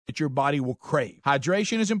that your body will crave.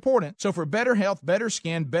 Hydration is important, so for better health, better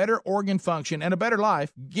skin, better organ function, and a better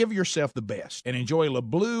life, give yourself the best and enjoy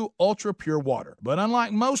LeBlue Ultra Pure Water. But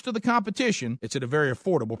unlike most of the competition, it's at a very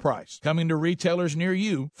affordable price. Coming to retailers near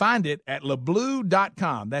you, find it at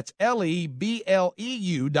lebleu.com. That's LEBLEU.com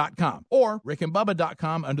or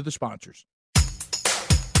rickandbubba.com under the sponsors.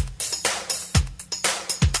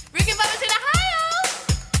 Rick and Bubba's in Ohio!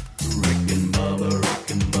 Rick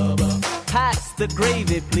and Bubba. Pass the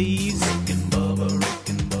gravy, please. Rick and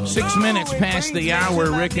Bubba. 6 minutes past the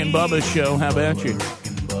hour, Rick and Bubba show. How about you?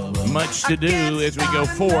 Much to do as we go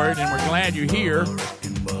forward, and we're glad you're here.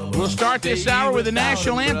 We'll start this hour with the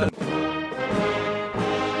national anthem.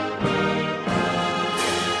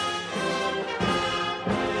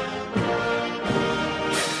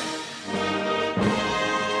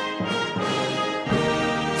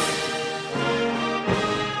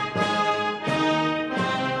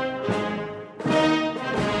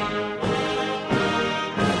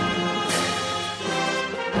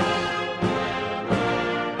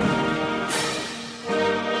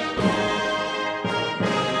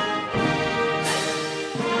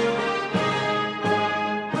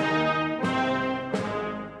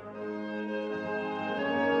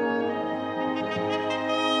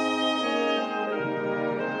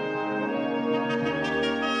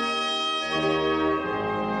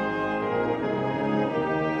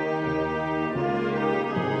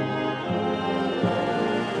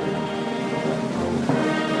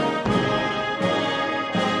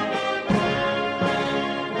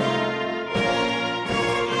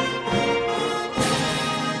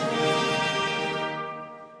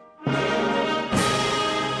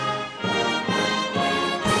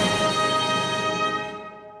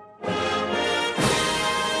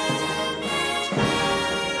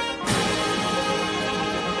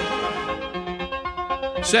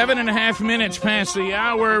 Seven and a half minutes past the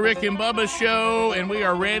hour, Rick and Bubba show, and we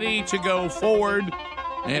are ready to go forward.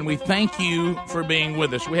 And we thank you for being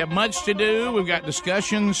with us. We have much to do. We've got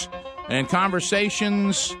discussions and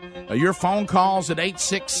conversations. Your phone calls at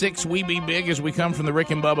 866-WE-BE-BIG as we come from the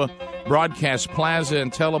Rick and Bubba Broadcast Plaza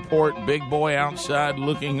and teleport. Big boy outside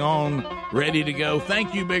looking on, ready to go.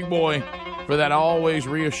 Thank you, big boy, for that always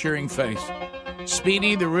reassuring face.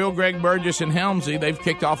 Speedy, the real Greg Burgess, and Helmsy, they've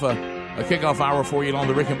kicked off a kickoff hour for you on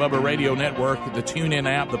the Rick and Bubba Radio Network, the TuneIn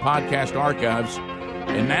app, the podcast archives.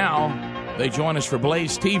 And now they join us for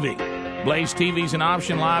Blaze TV. Blaze TV is an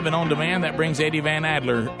option live and on demand. That brings Eddie Van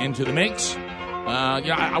Adler into the mix.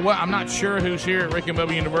 I'm not sure who's here at Rick and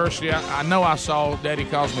Bubba University. I know I saw Daddy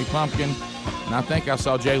Calls Me Pumpkin, and I think I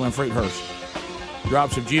saw Jalen Fruithurst.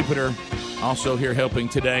 Drops of Jupiter also here helping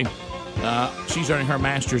today. She's earning her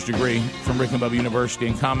master's degree from Rick and Bubba University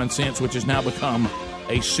in common sense, which has now become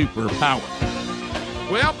a superpower.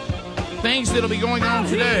 Well, things that'll be going on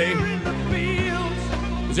today.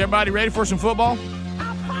 Is everybody ready for some football?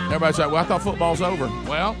 Everybody's like, well, I thought football's over.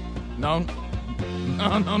 Well, no,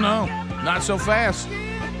 not so fast.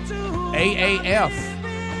 AAF,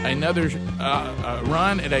 another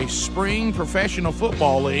run at a spring professional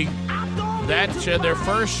football league. That's their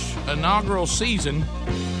first inaugural season.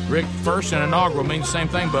 Rick, first and inaugural means the same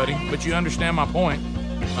thing, buddy, but you understand my point.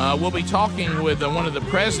 We'll be talking with one of the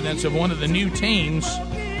presidents of one of the new teams,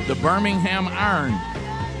 the Birmingham Iron,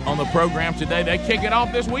 on the program today. They kick it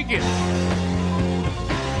off this weekend.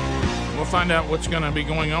 We'll find out what's going to be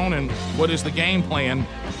going on and what is the game plan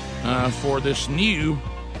for this new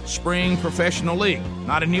spring professional league.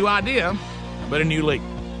 Not a new idea, but a new league.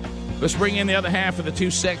 Let's bring in the other half of the two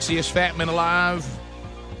sexiest fat men alive.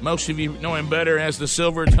 Most of you know him better as the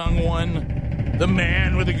silver-tongued one. The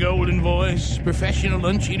man with the golden voice, professional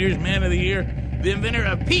lunch eaters, man of the year, the inventor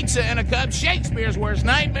of pizza in a cup, Shakespeare's worst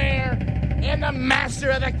nightmare, and the master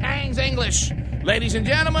of the King's English. Ladies and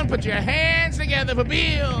gentlemen, put your hands together for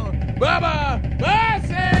Bill Bubba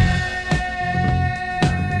Bussey!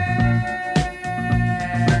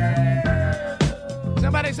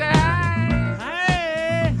 Somebody say hi!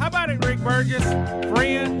 Hey, how about it, Rick Burgess?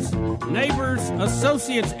 Friends, neighbors,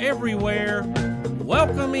 associates everywhere,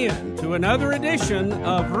 welcome in to another edition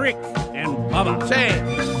of Rick and Bubba. Say,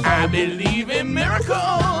 I believe in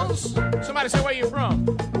miracles. Somebody say, where you from?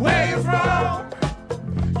 Where you from?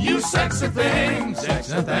 You sexy thing,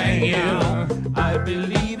 yeah. I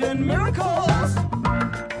believe in miracles.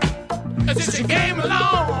 Since you came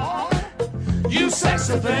along, You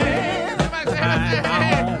sexy thing. somebody say,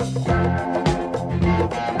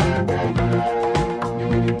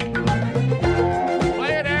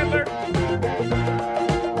 play it, Adler.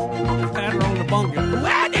 Pat her on the bunga.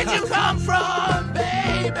 Where did you come from,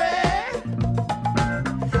 baby?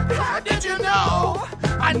 How did you know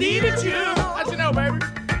I needed you? How'd you know, baby?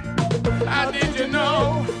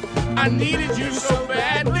 I needed you so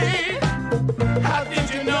badly. How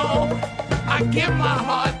did you know? I give my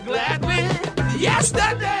heart gladly.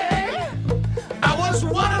 Yesterday, I was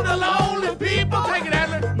one of the lonely people. Take it,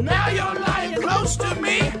 Adler. Now you're lying close to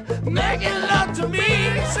me, making love to me.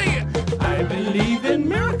 Sing it. I believe in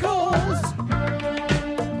miracles.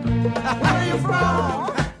 Where are you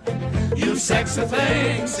from? You sexy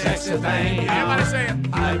thing, sexy thing. Everybody say it.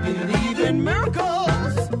 I believe in miracles.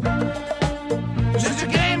 Since you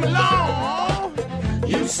came along,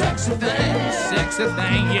 you sexy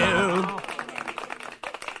thing, you.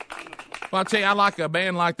 Well, I'll tell you, I like a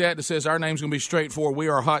band like that says our name's going to be straightforward. We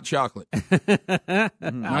are Hot Chocolate. I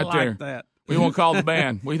like that. We won't call the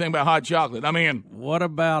band. What do you think about hot chocolate? I mean, What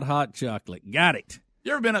about hot chocolate? Got it.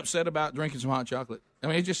 you ever been upset about drinking some hot chocolate? I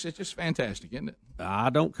mean, it's just fantastic, isn't it? I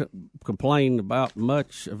don't complain about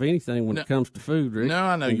much of anything when it comes to food, Rick. No,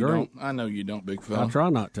 I know and you drink. don't. I know you don't, big I fella. try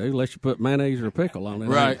not to, unless you put mayonnaise or a pickle on it.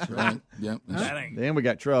 Right. Yeah. Then we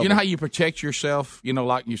got trouble. You know how you protect yourself? You know,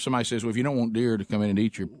 like somebody says, well, if you don't want deer to come in and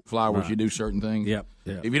eat your flowers, you do certain things. Yep.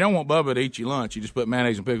 If you don't want Bubba to eat your lunch, you just put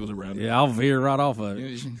mayonnaise and pickles around it. Yeah, I'll veer right off of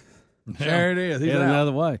it. There it is. He's Head out.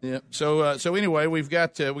 another way. Yeah. So anyway, we've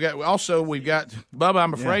got Bubba.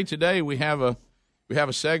 I'm afraid today we have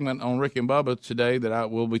a segment on Rick and Bubba today that I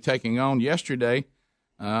will be taking on. Yesterday,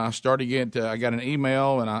 I got an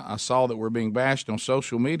email and I saw that we're being bashed on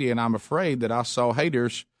social media, and I'm afraid that I saw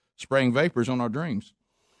haters spraying vapors on our dreams.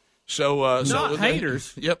 So Not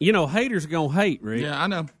haters. Yep. You know, haters gonna hate, Rick. Yeah, I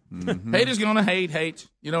know. Haters gonna hate.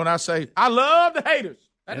 You know what I say? I love the haters.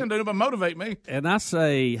 That doesn't do nothing but motivate me. And I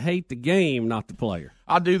say hate the game, not the player.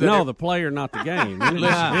 I'll do that. No, the player, not the game. Listen,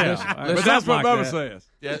 But that's what Bubba says.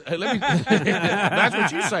 Yeah, hey, that's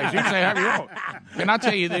what you say. You can say however you want. Can I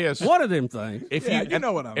tell you this? One of them things. If Yeah, you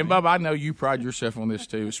know what I mean. And Bubba, I know you pride yourself on this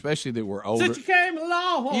too, especially that we're older. Since you came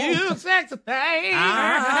along, You sexy thing.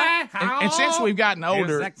 And since we've gotten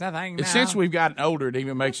older, it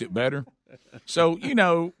even makes it better. So you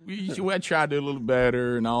know, we try to do a little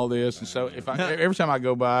better and all this. And so every time I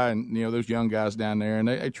go by, and you know those young guys down there, and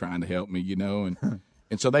they're trying to help me, you know,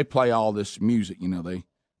 and so they play all this music, you know, they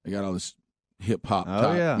got all this hip hop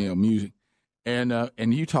type, you know, music, and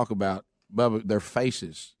you talk about Bubba, their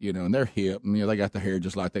faces, you know, and they're hip, and you know they got their hair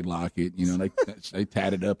just like they like it, you know, they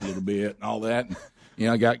tat it up a little bit and all that, and, you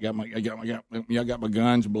know, I got my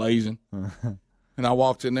guns blazing. And I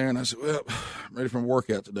walked in there and I said, well, I'm ready for my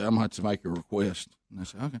workout today. I'm going to have to make a request. And I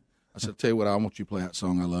said, okay. I said, I'll tell you what, I want you to play that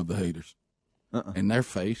song, I Love the Haters. And their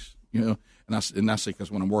face, you know, and I said,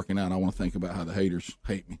 because when I'm working out, I want to think about how the haters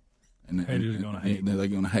hate me. And haters are going to hate. They're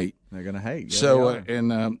going to hate. They're going to hate. Yeah, so,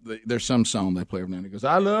 there's some song they play every now and then. It goes,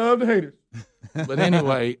 I love the haters. But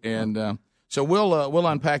anyway, so we'll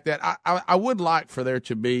unpack that. I would like for there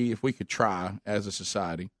to be, if we could try as a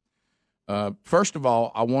society, first of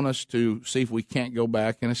all, I want us to see if we can't go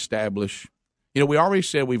back and establish. You know, we already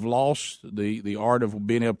said we've lost the art of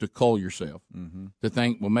being able to cull yourself, to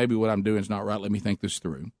think, well, maybe what I'm doing is not right. Let me think this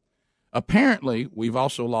through. Apparently, we've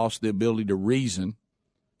also lost the ability to reason.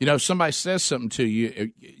 You know, if somebody says something to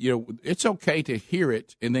you, you know, it's okay to hear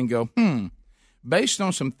it and then go, based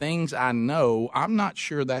on some things I know, I'm not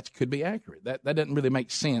sure that could be accurate. That doesn't really make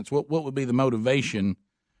sense. What would be the motivation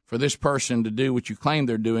for this person to do what you claim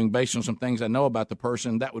they're doing based on some things I know about the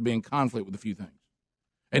person? That would be in conflict with a few things.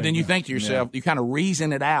 And then you think to yourself, you kind of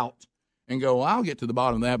reason it out and go, well, I'll get to the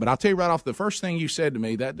bottom of that. But I'll tell you right off, the first thing you said to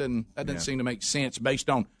me, that doesn't seem to make sense based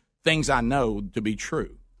on things I know to be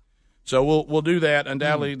true. So we'll do that.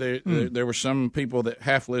 Undoubtedly, there were some people that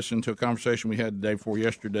half listened to a conversation we had the day before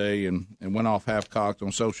yesterday and went off half-cocked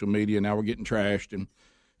on social media. Now we're getting trashed and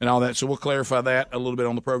all that. So we'll clarify that a little bit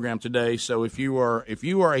on the program today. So if you are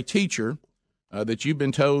a teacher that you've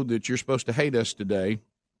been told that you're supposed to hate us today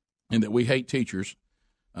and that we hate teachers,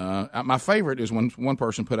 my favorite is when one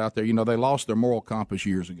person put out there, you know, they lost their moral compass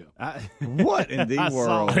years ago. What in the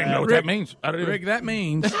world? I don't know what that means. Rick, that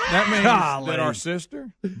means that our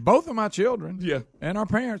sister, both of my children, and our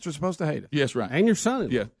parents are supposed to hate us. Yes, right. And your son.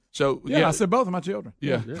 Yeah. So Yeah, I said both of my children.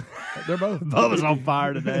 Yeah. They're both. Bubba's on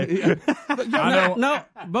fire today. No,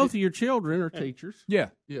 both of your children are teachers. Yeah.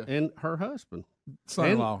 And her husband.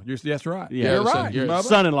 Son-in-law. That's right. Yeah, You're right. Bubba.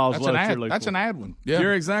 Son-in-law's That's an ad one. Yeah.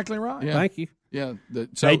 You're exactly right. Yeah. Thank you. Yeah.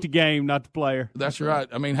 Hate the game, not the player. That's right.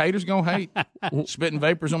 I mean, haters gonna hate. Spitting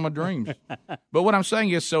vapors on my dreams. But what I'm saying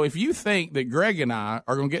is, so if you think that Greg and I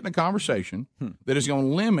are gonna get in a conversation that is gonna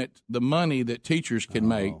limit the money that teachers can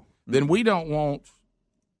make, then we don't want.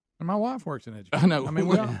 And my wife works in education. I know. I mean,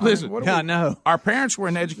 listen. I know. Our parents were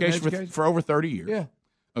in education for over 30 years. Yeah.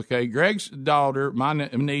 Okay. Greg's daughter, my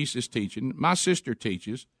niece, is teaching. My sister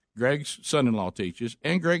teaches. Greg's son-in-law teaches,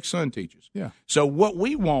 and Greg's son teaches. Yeah. So what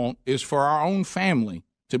we want is for our own family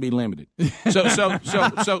to be limited.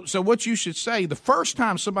 So what you should say, the first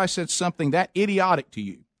time somebody said something that idiotic to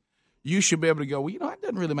you, you should be able to go, well, that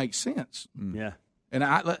doesn't really make sense. Yeah. And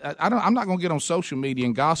I'm not going to get on social media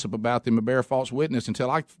and gossip about them and bear false witness until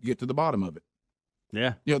I get to the bottom of it.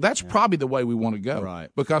 Yeah. That's probably the way we want to go. Right.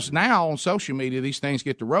 Because now on social media, these things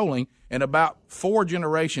get to rolling, and about 4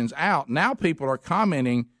 generations out, now people are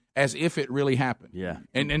commenting as if it really happened. Yeah.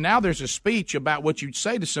 And now there's a speech about what you'd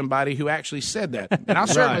say to somebody who actually said that. And I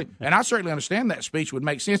certainly understand that speech would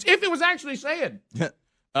make sense if it was actually said.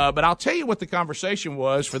 But I'll tell you what the conversation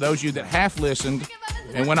was for those of you that half listened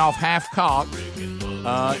and went off half cocked.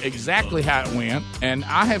 Exactly how it went. And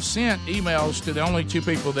I have sent emails to the only 2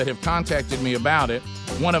 people that have contacted me about it.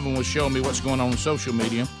 One of them was showing me what's going on social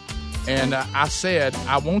media. And I said,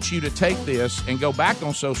 I want you to take this and go back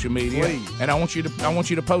on social media, and I want you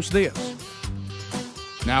to post this.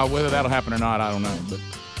 Now, whether that'll happen or not, I don't know. But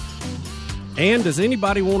And does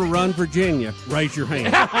anybody want to run Virginia? Raise your hand.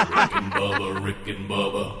 Rick and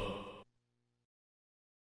Bubba.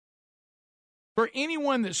 For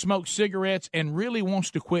anyone that smokes cigarettes and really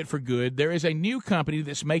wants to quit for good, there is a new company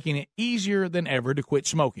that's making it easier than ever to quit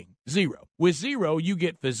smoking. Zero. With Zero, you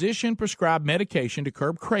get physician-prescribed medication to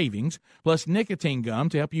curb cravings, plus nicotine gum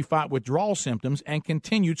to help you fight withdrawal symptoms and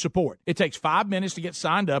continued support. It takes 5 minutes to get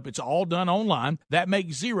signed up. It's all done online. That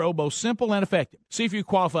makes Zero both simple and effective. See if you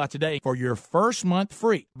qualify today for your first month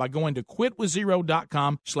free by going to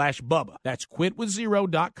quitwithzero.com/Bubba. That's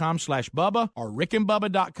quitwithzero.com/Bubba or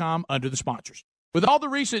rickandbubba.com under the sponsors. With all the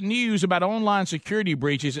recent news about online security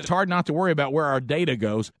breaches, it's hard not to worry about where our data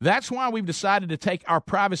goes. That's why we've decided to take our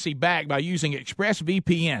privacy back by using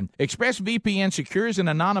ExpressVPN. ExpressVPN secures and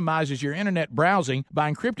anonymizes your internet browsing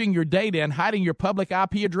by encrypting your data and hiding your public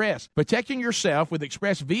IP address. Protecting yourself with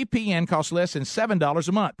ExpressVPN costs less than $7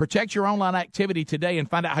 a month. Protect your online activity today and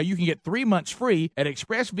find out how you can get 3 months free at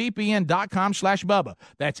expressvpn.com/Bubba.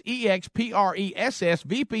 That's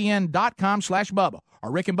EXPRESSVPN.com/Bubba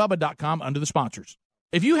or rickandbubba.com under the sponsors.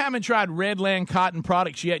 If you haven't tried Redland Cotton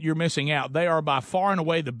products yet, you're missing out. They are by far and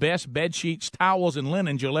away the best bed sheets, towels, and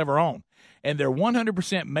linens you'll ever own. And they're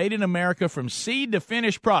 100% made in America from seed to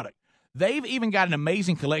finished product. They've even got an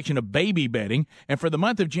amazing collection of baby bedding. And for the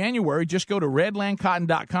month of January, just go to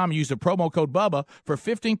redlandcotton.com and use the promo code BUBBA for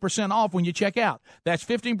 15% off when you check out. That's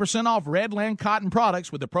 15% off Redland Cotton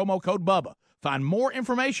products with the promo code BUBBA. Find more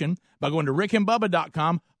information by going to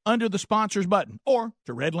rickandbubba.com under the sponsors button or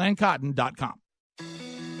to redlandcotton.com.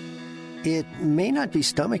 It may not be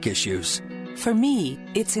stomach issues. For me,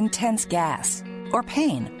 it's intense gas or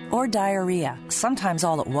pain or diarrhea, sometimes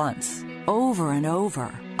all at once, over and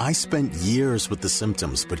over. I spent years with the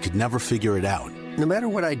symptoms but could never figure it out. No matter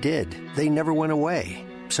what I did, they never went away.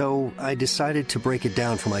 So I decided to break it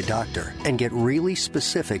down for my doctor and get really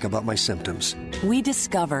specific about my symptoms. We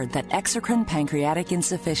discovered that exocrine pancreatic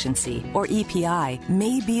insufficiency, or EPI,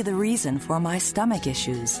 may be the reason for my stomach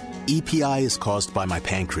issues. EPI is caused by my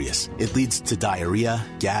pancreas. It leads to diarrhea,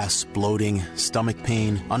 gas, bloating, stomach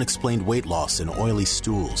pain, unexplained weight loss, and oily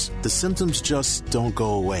stools. The symptoms just don't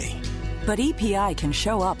go away. But EPI can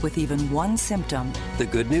show up with even one symptom. The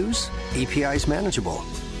good news? EPI is manageable.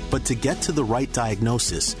 But to get to the right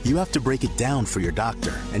diagnosis, you have to break it down for your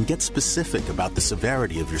doctor and get specific about the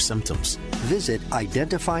severity of your symptoms. Visit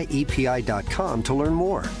identifyepi.com to learn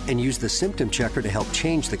more and use the symptom checker to help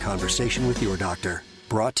change the conversation with your doctor.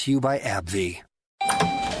 Brought to you by AbbVie.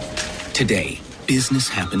 Today, business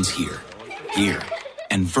happens here,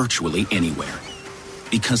 and virtually anywhere.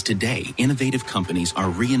 Because today, innovative companies are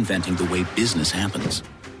reinventing the way business happens,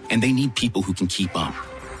 and they need people who can keep up.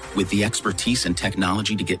 With the expertise and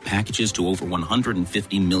technology to get packages to over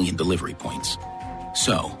 150 million delivery points.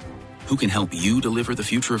 So, who can help you deliver the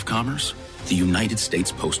future of commerce? The United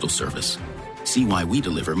States Postal Service. See why we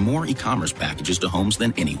deliver more e-commerce packages to homes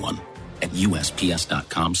than anyone at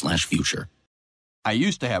USPS.com/future. I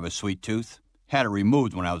used to have a sweet tooth, had it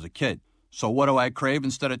removed when I was a kid. So what do I crave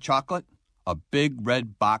instead of chocolate? A big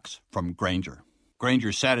red box from Grainger.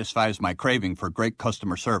 Grainger satisfies my craving for great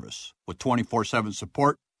customer service with 24/7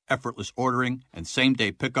 support, effortless ordering, and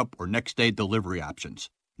same-day pickup or next-day delivery options.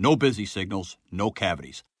 No busy signals, no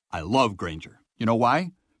cavities. I love Grainger. You know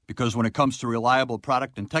why? Because when it comes to reliable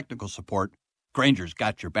product and technical support, Grainger's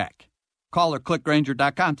got your back. Call or click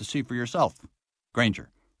Grainger.com to see for yourself. Grainger,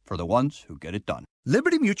 for the ones who get it done.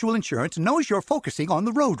 Liberty Mutual Insurance knows you're focusing on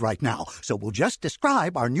the road right now, so we'll just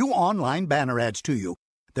describe our new online banner ads to you.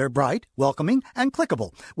 They're bright, welcoming, and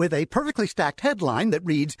clickable, with a perfectly stacked headline that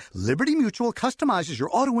reads, Liberty Mutual customizes your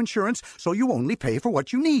auto insurance so you only pay for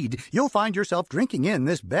what you need. You'll find yourself drinking in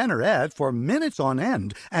this banner ad for minutes on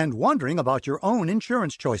end and wondering about your own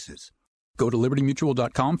insurance choices. Go to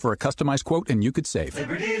LibertyMutual.com for a customized quote and you could save.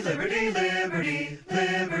 Liberty, liberty, liberty,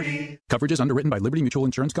 liberty. Coverage is underwritten by Liberty Mutual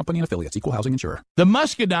Insurance Company and affiliates. Equal housing insurer. The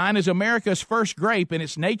muscadine is America's first grape, and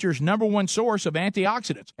it's nature's #1 source of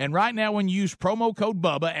antioxidants. And right now, when you use promo code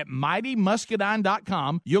BUBBA at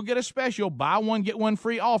MightyMuscadine.com, you'll get a special buy one, get one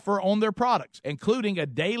free offer on their products, including a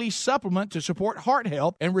daily supplement to support heart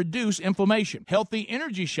health and reduce inflammation. Healthy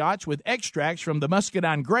energy shots with extracts from the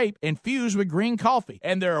muscadine grape infused with green coffee.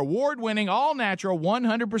 And their award-winning all-natural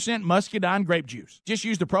 100% muscadine grape juice. Just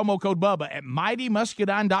use the promo code BUBBA at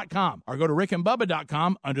MightyMuscadine.com or go to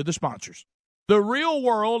RickandBubba.com under the sponsors. The real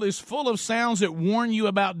world is full of sounds that warn you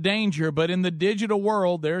about danger, but in the digital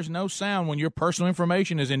world, there's no sound when your personal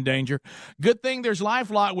information is in danger. Good thing there's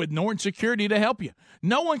LifeLock with Norton Security to help you.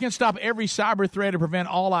 No one can stop every cyber threat or prevent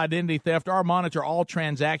all identity theft or monitor all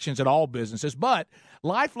transactions at all businesses, but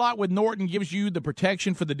LifeLock with Norton gives you the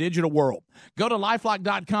protection for the digital world. Go to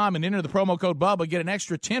LifeLock.com and enter the promo code BUBBA. Get an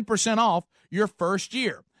extra 10% off your first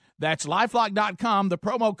year. That's LifeLock.com. The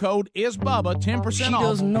promo code is BUBBA, 10%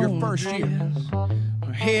 off your first year.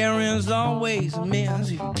 Her hair is always a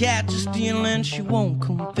mess. If you catch her stealing, she won't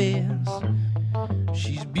confess.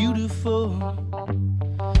 She's beautiful.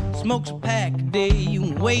 Smokes a pack a day. You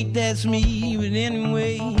can wait, that's me. But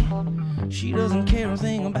anyway, she doesn't care a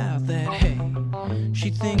thing about that. Hey,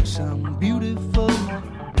 she thinks I'm beautiful.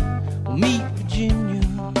 Well, meet Virginia.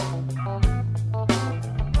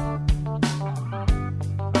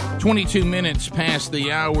 22 minutes past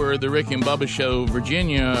the hour of the Rick and Bubba Show.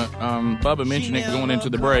 Virginia, Bubba mentioned it going into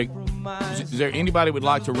the break. Is there anybody would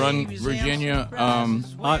like to run Virginia?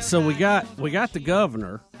 So we got the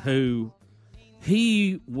governor who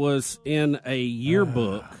he was in a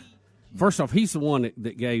yearbook. First off, he's the one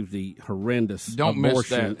that gave the horrendous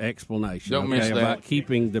abortion explanation. Don't miss that. About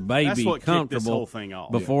keeping the baby comfortable this whole thing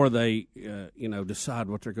off. before they, decide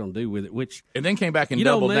what they're going to do with it. Which and then came back and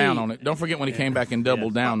doubled down on it. Don't forget when he came back and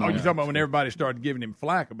doubled down on it. You're talking about when everybody started giving him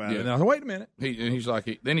flack about it. And I said, wait a minute. He's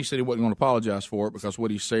like, then he said he wasn't going to apologize for it because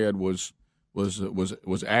what he said was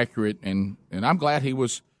accurate, and I'm glad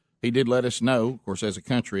he did let us know. Of course, as a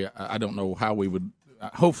country, I don't know how we would.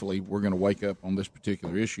 Hopefully, we're going to wake up on this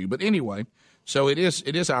particular issue. But anyway, so it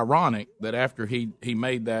is ironic that after he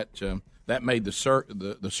made that made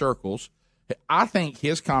the circles. I think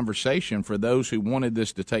his conversation for those who wanted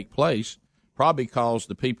this to take place probably caused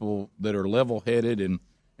the people that are level-headed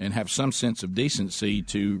and have some sense of decency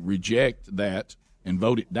to reject that and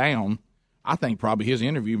vote it down. I think probably his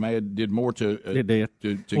interview did more to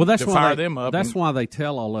fire them up. That's why they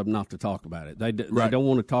tell all of them not to talk about it. They don't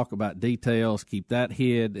want to talk about details, keep that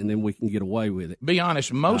hid, and then we can get away with it. Be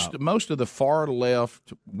honest, most of the far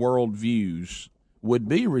left world views would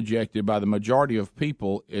be rejected by the majority of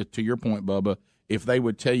people, to your point, Bubba, if they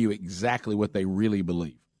would tell you exactly what they really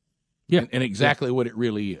believe. Yeah. And exactly what it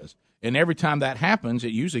really is. And every time that happens,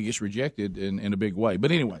 it usually gets rejected in a big way.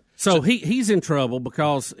 But anyway. So he's in trouble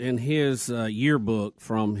because in his yearbook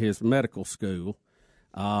from his medical school,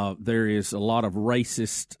 there is a lot of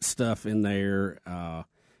racist stuff in there.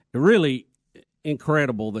 Really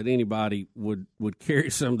incredible that anybody would carry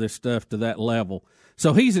some of this stuff to that level.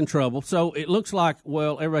 So he's in trouble. So it looks like,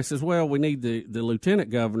 everybody says, we need the lieutenant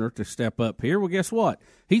governor to step up here. Well, guess what?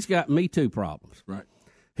 He's got Me Too problems. Right.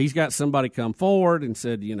 He's got somebody come forward and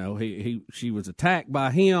said, she was attacked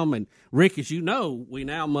by him. And, Rick, as you know, we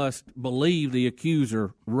now must believe the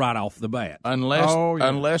accuser right off the bat.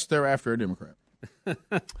 Unless they're after a Democrat.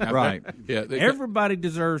 Right. Yeah. Everybody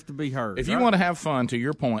deserves to be heard. If you want to have fun, to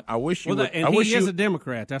your point, I wish you would. And he is a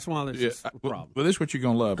Democrat. That's why this is a problem. But this is what you're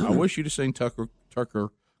going to love. I wish you'd have seen Tucker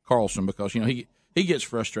Carlson because, he gets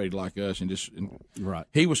frustrated like us. Right.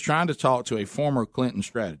 He was trying to talk to a former Clinton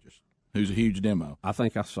strategist who's a huge demo. I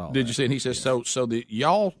think I saw. Did you see it? And he says, so the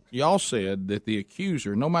y'all said that the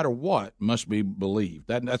accuser, no matter what, must be believed.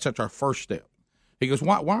 That's our first step. He goes,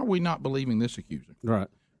 why are we not believing this accuser? Right.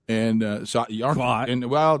 And so you aren't. And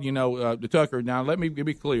the Tucker. Now let me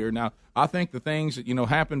be clear. Now I think the things that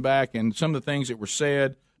happened back and some of the things that were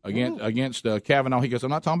said against Kavanaugh. He goes, I'm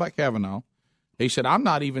not talking about Kavanaugh. He said, I'm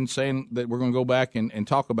not even saying that we're going to go back and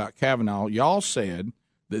talk about Kavanaugh. Y'all said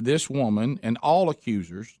that this woman and all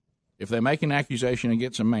accusers, if they make an accusation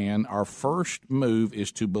against a man, our first move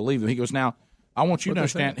is to believe them. He goes, now, I want you to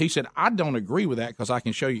understand. He said, I don't agree with that because I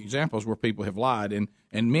can show you examples where people have lied, and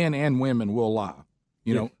men and women will lie.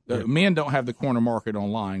 Men don't have the corner market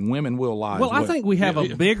on lying. Women will lie. Well, as I think we have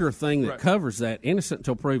a bigger thing that Right. covers that: innocent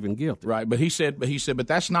until proven guilty. Right, but he said, but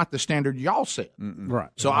that's not the standard y'all set. Right.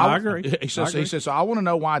 So I agree. He says, I agree. so I want to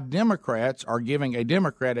know why Democrats are giving a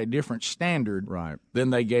Democrat a different standard than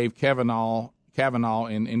they gave Kavanaugh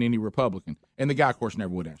and any Republican. And the guy, of course,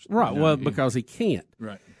 never would answer. Right. Well, because he can't.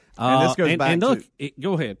 Right. And this goes back look, to.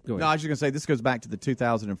 Go ahead. No, I was just going to say this goes back to the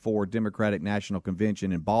 2004 Democratic National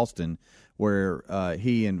Convention in Boston, where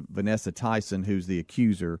he and Vanessa Tyson, who's the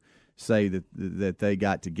accuser, say that they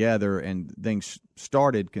got together and things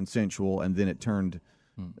started consensual, and then it turned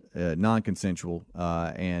non-consensual,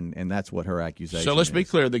 and that's what her accusation. So let's be is.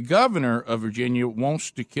 clear: the governor of Virginia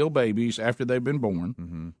wants to kill babies after they've been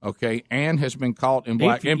born. Okay, and has been caught in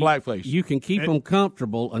blackface. You can keep them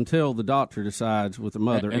comfortable until the doctor decides with the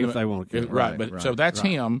mother if they want to kill them. Right, but so that's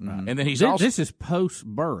him, and then he's This is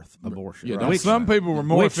post-birth abortion. Yeah, Which, some people were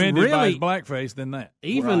more offended by his really- blackface than that.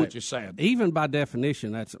 which is sad. Even by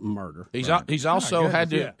definition, that's murder. He's also had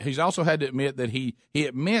to yeah. he's also had to admit that he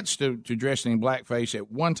admits to dressing in blackface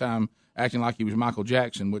at one time, acting like he was Michael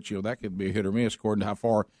Jackson, which that could be a hit or miss according to how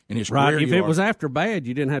far in his Right. career If you it are. was after bad,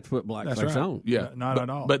 you didn't have to put blackface That's right. on. Yeah, Not but, at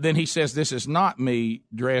all. But then he says this is not me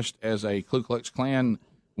dressed as a Ku Klux Klan.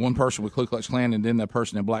 One person with Ku Klux Klan, and then the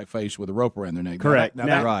person in blackface with a rope around their neck. Correct.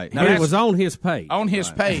 It was on his page. On his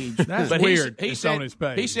page. That's but weird. He It's said, on his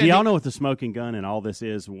page. He said Do y'all know what the smoking gun and all this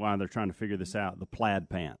is? Why they're trying to figure this out? The plaid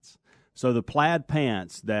pants. So the plaid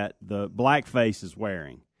pants that the blackface is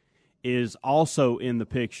wearing is also in the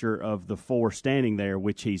picture of the four standing there,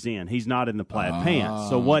 which he's in. He's not in the plaid pants.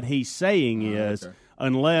 So what he's saying is,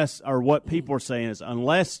 what people are saying is,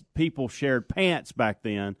 unless people shared pants back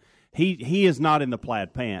then, he is not in the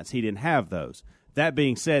plaid pants. He didn't have those. That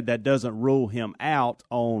being said, that doesn't rule him out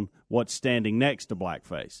on what's standing next to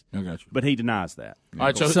blackface. I got you. But he denies that. All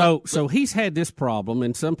right, So he's had this problem,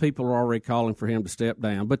 and some people are already calling for him to step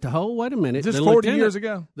down. But wait a minute. Just the 40 lieutenant- years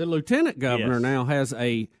ago. The lieutenant governor Yes. now has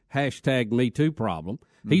a hashtag Me Too problem.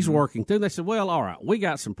 He's working through. They said, well, all right, we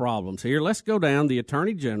got some problems here. Let's go down. The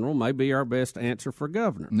attorney general may be our best answer for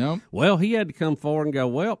governor. No. Well, he had to come forward and go,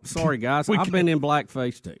 well, sorry, guys, I've been in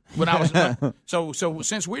blackface too. When I was so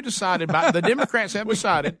since we decided the Democrats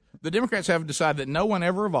have decided that no one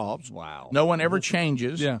ever evolves. Wow. No one ever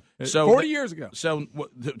changes. Yeah. So 40 years ago. So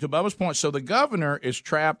to Bubba's point, so the governor is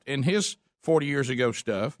trapped in his 40 years ago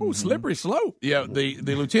stuff. Ooh, slippery slope. Yeah, the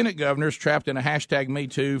lieutenant governor is trapped in a hashtag Me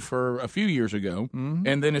Too for a few years ago.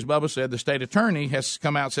 And then, as Bubba said, the state attorney has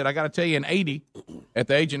come out and said, I got to tell you, in 80, at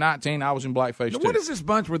the age of 19, I was in blackface Now, too. what is this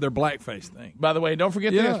bunch with their blackface thing? By the way, don't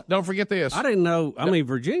forget this. Don't forget this. I didn't know. I mean,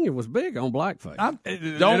 Virginia was big on blackface.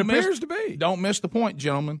 It appears to be. Don't miss the point,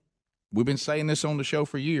 gentlemen. We've been saying this on the show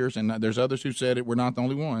for years, and there's others who said it. We're not the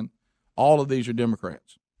only one. All of these are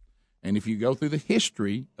Democrats. And if you go through the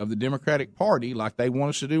history of the Democratic Party, like they want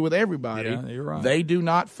us to do with everybody, you're right. they do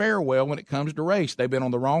not fare well when it comes to race. They've been on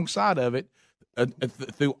the wrong side of it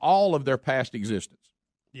through all of their past existence.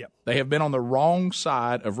 Yep. They have been on the wrong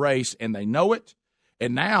side of race, and they know it.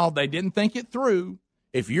 And now they didn't think it through.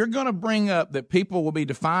 If you're going to bring up that people will be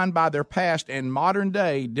defined by their past and modern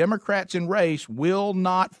day, Democrats in race will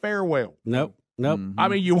not fare well. Nope. I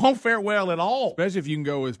mean, you won't fare well at all. Especially if you can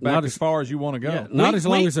go as far as you want to go. Yeah, not as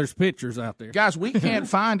long as there's pictures out there. Guys, we can't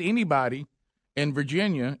find anybody in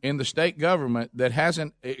Virginia in the state government that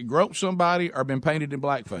hasn't groped somebody or been painted in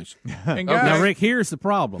blackface. And guys, Now, Rick, here's the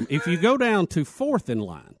problem. If you go down to fourth in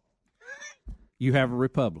line, you have a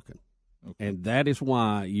Republican. And that is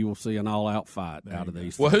why you will see an all-out fight out of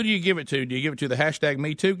these. Well, who do you give it to? Do you give it to the hashtag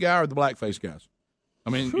Me Too guy or the blackface guys? I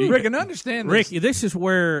mean, Rick, and understand this. Rick, this is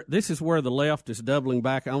where the left is doubling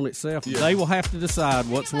back on itself. Yeah. They will have to decide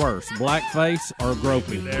what's worse, blackface or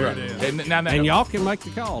groping. There it is. And y'all can make the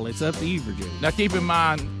call. It's up to you, Virginia. Now, keep in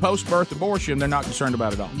mind, post-birth abortion, they're not concerned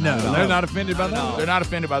about it at all. No, they're not offended by that. They're not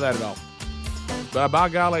offended by that at all. But by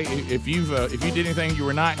golly, if you did anything, you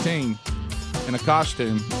were 19 in a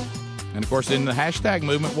costume, and of course, in the hashtag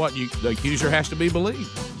movement, the accuser has to be believed.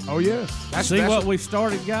 Oh, yes. See what we've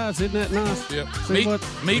started, guys? Isn't that nice? Yep.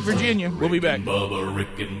 Meet Virginia. We'll be back.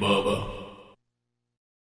 Rick and Bubba.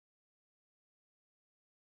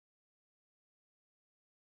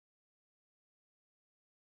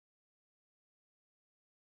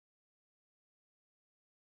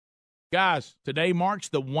 Guys, today marks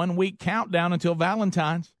the 1-week countdown until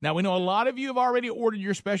Valentine's. Now, we know a lot of you have already ordered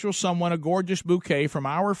your special someone a gorgeous bouquet from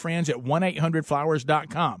our friends at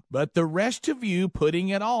 1-800-Flowers.com. But the rest of you putting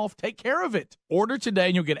it off, take care of it. Order today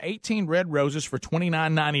and you'll get 18 red roses for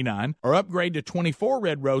 $29.99 or upgrade to 24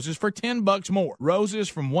 red roses for $10 more. Roses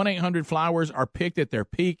from 1-800-Flowers are picked at their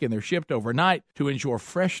peak and they're shipped overnight to ensure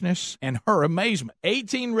freshness and her amazement.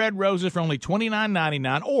 18 red roses for only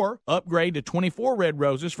 $29.99 or upgrade to 24 red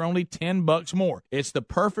roses for only $10 more. It's the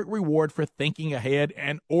perfect reward for thinking ahead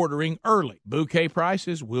and ordering early. Bouquet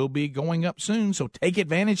prices will be going up soon, so take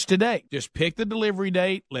advantage today. Just pick the delivery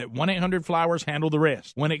date, let 1-800-Flowers handle the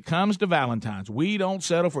rest. When it comes to Valentine's, we don't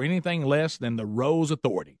settle for anything less than the Rose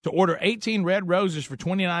Authority. To order 18 red roses for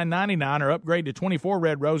 $29.99 or upgrade to 24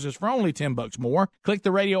 red roses for only $10 more, click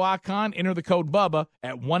the radio icon, enter the code BUBBA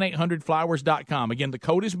at 1-800-Flowers.com. Again, the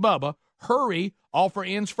code is BUBBA. Hurry, offer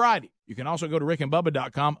ends Friday. You can also go to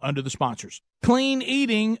rickandbubba.com under the sponsors. Clean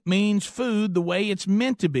eating means food the way it's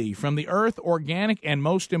meant to be, from the earth, organic, and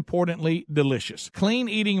most importantly, delicious. Clean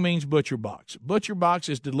eating means ButcherBox. ButcherBox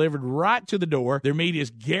is delivered right to the door. Their meat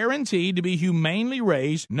is guaranteed to be humanely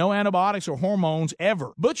raised, no antibiotics or hormones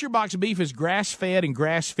ever. ButcherBox beef is grass-fed and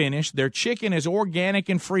grass-finished. Their chicken is organic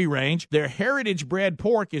and free-range. Their heritage-bred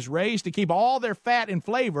pork is raised to keep all their fat and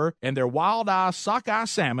flavor, and their wild-eye sockeye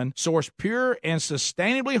salmon sourced pure and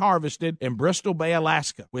sustainably harvested in Bristol Bay,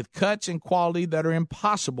 Alaska, with cuts and quality that are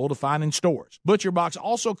impossible to find in stores. ButcherBox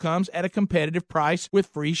also comes at a competitive price with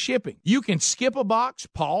free shipping. You can skip a box,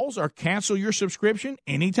 pause, or cancel your subscription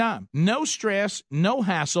anytime. No stress, no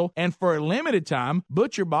hassle, and for a limited time,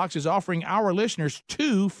 ButcherBox is offering our listeners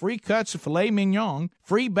 2 free cuts of filet mignon,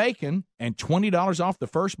 free bacon, and $20 off the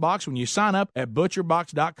first box when you sign up at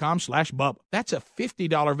butcherbox.com/Bubba. That's a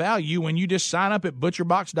 $50 value when you just sign up at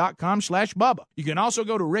butcherbox.com/Bubba. You can also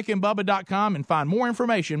go to rickandbubba.com and find more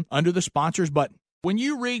information under the sponsors button. When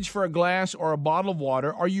you reach for a glass or a bottle of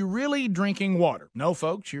water, are you really drinking water? No,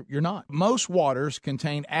 folks, you're not. Most waters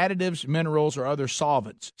contain additives, minerals, or other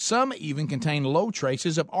solvents. Some even contain low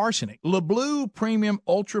traces of arsenic. LeBlue Premium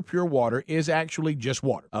Ultra Pure Water is actually just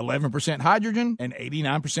water. 11% hydrogen and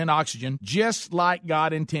 89% oxygen, just like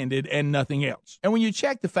God intended and nothing else. And when you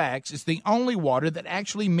check the facts, it's the only water that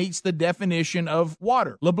actually meets the definition of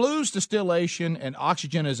water. LeBlue's distillation and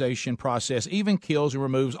oxygenization process even kills and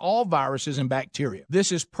removes all viruses and bacteria.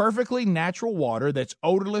 This is perfectly natural water that's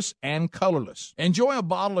odorless and colorless. Enjoy a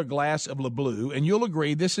bottle or glass of LeBlue, and you'll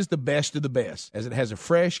agree this is the best of the best, as it has a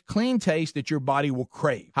fresh, clean taste that your body will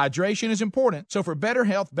crave. Hydration is important, so for better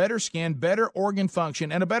health, better skin, better organ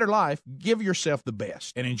function, and a better life, give yourself the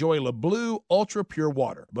best and enjoy LeBlue Ultra Pure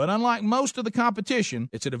Water. But unlike most of the competition,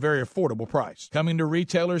 it's at a very affordable price. Coming to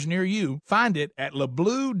retailers near you, find it at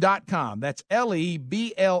lebleu.com. That's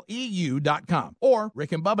LEBLEU.com or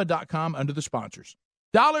rickandbubba.com under the sponsors.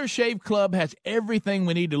 Dollar Shave Club has everything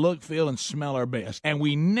we need to look, feel, and smell our best, and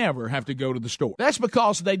we never have to go to the store. That's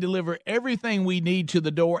because they deliver everything we need to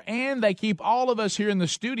the door, and they keep all of us here in the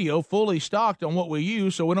studio fully stocked on what we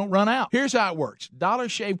use so we don't run out. Here's how it works. Dollar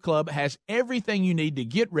Shave Club has everything you need to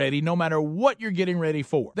get ready no matter what you're getting ready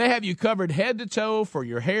for. They have you covered head to toe for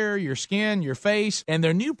your hair, your skin, your face, and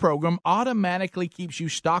their new program automatically keeps you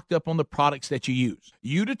stocked up on the products that you use.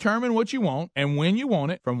 You determine what you want and when you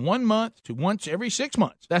want it, from 1 month to once every 6 months.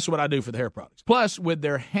 That's what I do for the hair products. Plus, with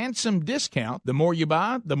their handsome discount, the more you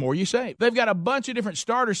buy, the more you save. They've got a bunch of different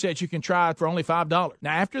starter sets you can try for only $5. Now,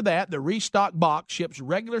 after that, the restock box ships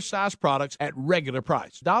regular size products at regular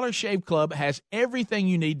price. Dollar Shave Club has everything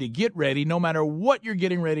you need to get ready no matter what you're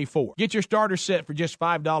getting ready for. Get your starter set for just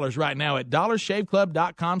 $5 right now at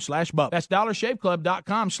dollarshaveclub.com/Bubba. That's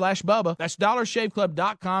dollarshaveclub.com/Bubba. That's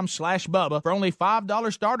dollarshaveclub.com/Bubba for only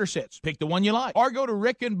 $5 starter sets. Pick the one you like. Or go to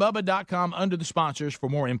rickandbubba.com under the sponsors for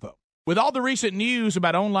more info. With all the recent news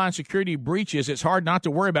about online security breaches, it's hard not to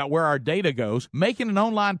worry about where our data goes. Making an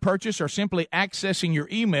online purchase or simply accessing your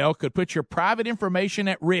email could put your private information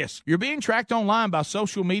at risk. You're being tracked online by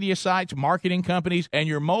social media sites, marketing companies, and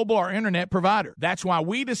your mobile or internet provider. That's why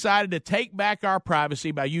we decided to take back our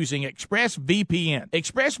privacy by using ExpressVPN.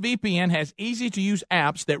 ExpressVPN has easy-to-use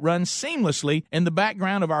apps that run seamlessly in the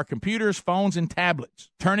background of our computers, phones, and tablets.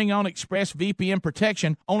 Turning on ExpressVPN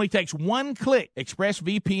protection only takes one click.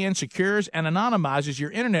 ExpressVPN secures and anonymizes your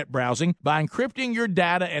internet browsing by encrypting your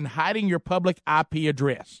data and hiding your public IP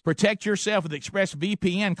address. Protect yourself with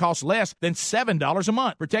ExpressVPN. Costs less than $7 a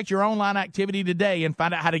month. Protect your online activity today and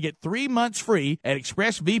find out how to get 3 months free at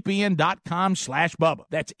expressvpn.com/Bubba.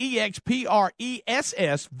 That's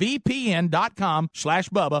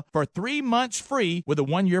EXPRESSVPN.com/Bubba for 3 months free with a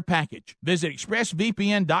 1-year package. Visit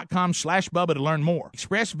expressvpn.com/Bubba to learn more.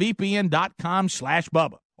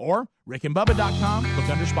 expressvpn.com/Bubba. or rickandbubba.com. Look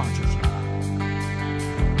under sponsors.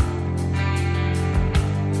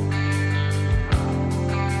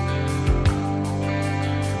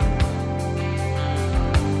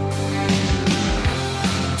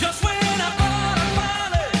 Just when I thought I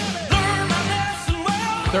finally learned my lesson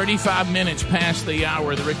well. 35 minutes past the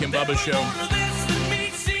hour of the Rick and Bubba Show.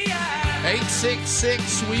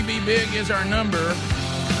 866 We Be Big is our number.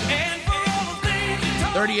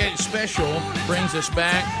 38 Special brings us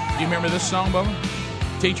back. Do you remember this song, Bubba?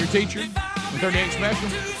 Teacher, Teacher, from 38 Special.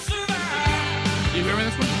 Do you remember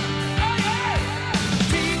this one?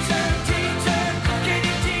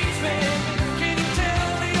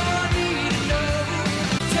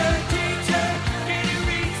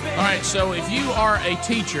 All right, so if you are a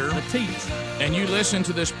teacher, and you listen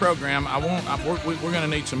to this program, we're going to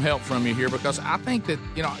need some help from you here, because I think that,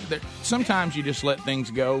 that sometimes you just let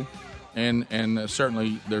things go, and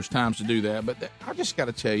certainly there's times to do that. But I just got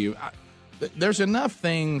to tell you, there's enough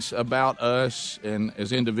things about us and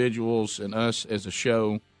as individuals and us as a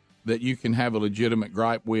show that you can have a legitimate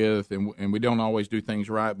gripe with, and we don't always do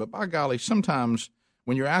things right. But by golly, sometimes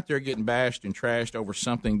when you're out there getting bashed and trashed over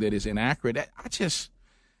something that is inaccurate,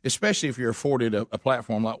 especially if you're afforded a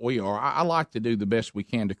platform like we are, I like to do the best we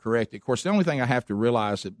can to correct it. Of course, the only thing I have to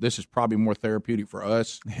realize that this is probably more therapeutic for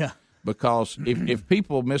us. Yeah. Because if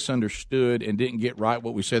people misunderstood and didn't get right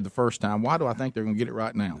what we said the first time, why do I think they're going to get it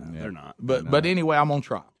right now? They're not. But anyway, I'm going to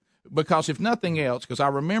try. Because if nothing else, because I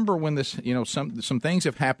remember when this, some things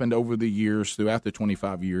have happened over the years, throughout the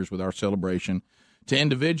 25 years with our celebration, to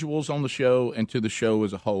individuals on the show and to the show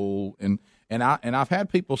as a whole. And I've had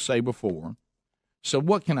people say before, so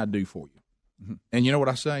what can I do for you? Mm-hmm. And you know what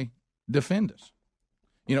I say? Defend us.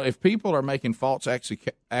 If people are making false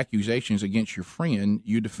accusations against your friend,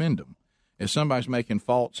 you defend them. If somebody's making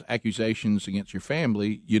false accusations against your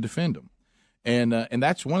family, you defend them. And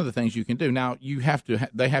that's one of the things you can do. Now,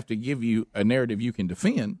 they have to give you a narrative you can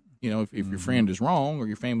defend. If your friend is wrong or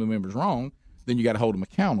your family member is wrong, then you got to hold them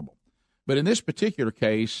accountable. But in this particular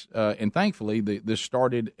case, and thankfully this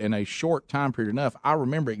started in a short time period enough, I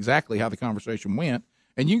remember exactly how the conversation went.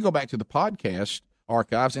 And you can go back to the podcast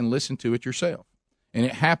archives and listen to it yourself. And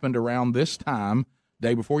it happened around this time,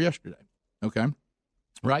 day before yesterday. Okay?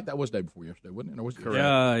 Right? That was day before yesterday, wasn't it? Or was it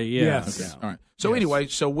correct? Yes. Okay. All right. So anyway,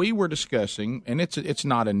 we were discussing, and it's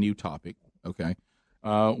not a new topic, okay?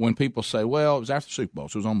 When people say, well, it was after the Super Bowl,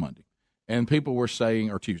 so it was on Monday. And people were saying,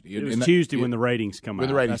 or Tuesday. It was Tuesday when the ratings come out. When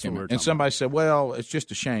the ratings came out. And somebody said, well, it's just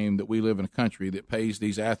a shame that we live in a country that pays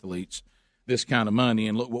these athletes this kind of money,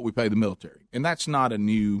 and look what we pay the military. And that's not a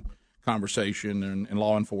new conversation and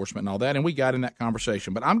law enforcement and all that. And we got in that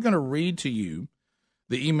conversation. But I'm going to read to you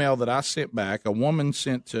the email that I sent back. A woman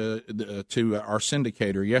sent to our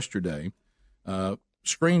syndicator yesterday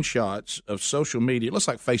screenshots of social media. It looks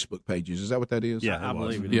like Facebook pages. Is that what that is? Yeah, I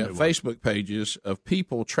believe it. Yeah, Facebook pages of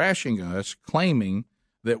people trashing us, claiming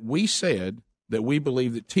that we said that we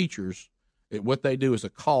believe that teachers, what they do is a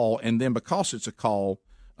call, and then because it's a call,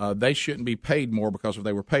 they shouldn't be paid more, because if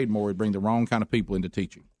they were paid more, it'd bring the wrong kind of people into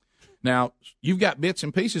teaching. Now, you've got bits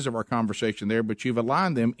and pieces of our conversation there, but you've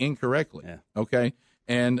aligned them incorrectly. Yeah. Okay?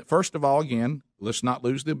 And first of all, again, let's not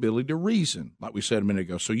lose the ability to reason, like we said a minute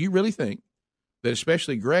ago. So you really think that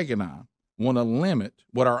especially Greg and I want to limit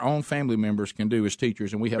what our own family members can do as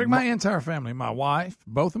teachers, and we have my entire family, my wife,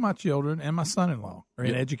 both of my children, and my son-in-law are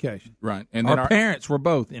in education. Right. And then our parents were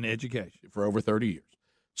both in education for over 30 years.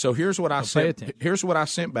 So here's what I sent. Here's what I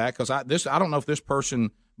sent back, because I don't know if this person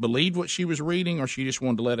believed what she was reading or she just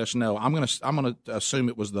wanted to let us know. I'm gonna assume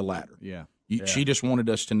it was the latter. Yeah. She just wanted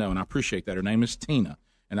us to know, and I appreciate that. Her name is Tina,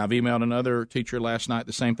 and I've emailed another teacher last night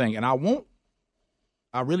the same thing. And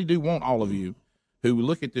I really do want all of you who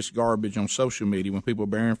look at this garbage on social media when people are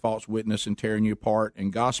bearing false witness and tearing you apart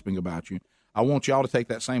and gossiping about you. I want y'all to take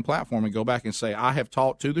that same platform and go back and say, I have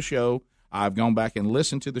talked to the show. I've gone back and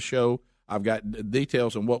listened to the show. I've got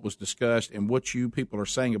details on what was discussed, and what you people are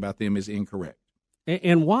saying about them is incorrect.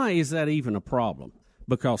 And why is that even a problem?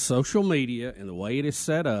 Because social media and the way it is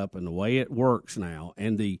set up and the way it works now,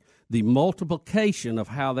 and the multiplication of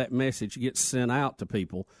how that message gets sent out to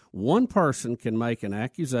people, one person can make an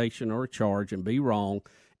accusation or a charge and be wrong,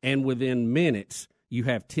 and within minutes you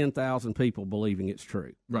have 10,000 people believing it's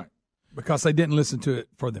true. Right. Because they didn't listen to it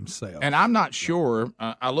for themselves. And I'm not sure.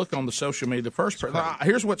 I look on the social media. The first person,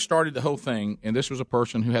 here's what started the whole thing, and this was a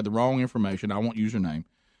person who had the wrong information. I won't use her name.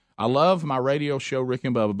 I love my radio show, Rick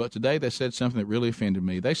and Bubba, but today they said something that really offended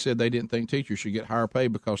me. They said they didn't think teachers should get higher pay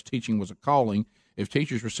because teaching was a calling. If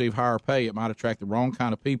teachers receive higher pay, it might attract the wrong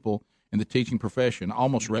kind of people in the teaching profession. I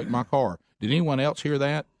almost wrecked my car. Did anyone else hear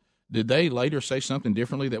that? Did they later say something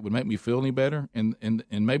differently that would make me feel any better? And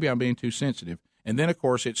maybe I'm being too sensitive. And then, of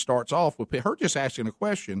course, it starts off with her just asking a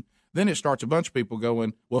question. Then it starts a bunch of people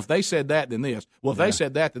going, well, if they said that, then this. Well, if they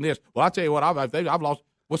said that, then this. Well, I'll tell you what, I've lost.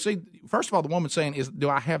 Well, see, first of all, the woman's saying is, do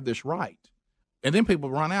I have this right? And then people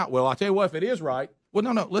run out. Well, I'll tell you what, if it is right. Well,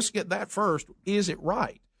 no, let's get that first. Is it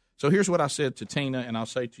right? So here's what I said to Tina, and I'll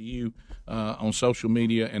say to you on social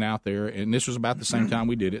media and out there, and this was about the same time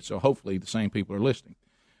we did it, so hopefully the same people are listening.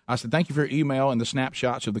 I said, thank you for your email and the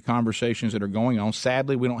snapshots of the conversations that are going on.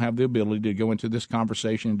 Sadly, we don't have the ability to go into this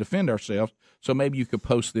conversation and defend ourselves, so maybe you could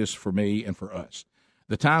post this for me and for us.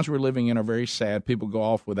 The times we're living in are very sad. People go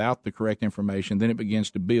off without the correct information. Then it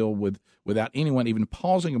begins to build without anyone even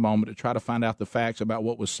pausing a moment to try to find out the facts about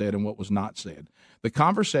what was said and what was not said. The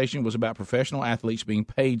conversation was about professional athletes being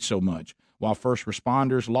paid so much, while first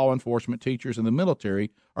responders, law enforcement, teachers, and the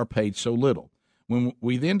military are paid so little. When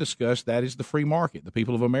we then discussed that is the free market. The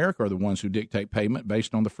people of America are the ones who dictate payment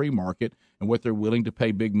based on the free market and what they're willing to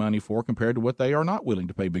pay big money for compared to what they are not willing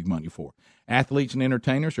to pay big money for. Athletes and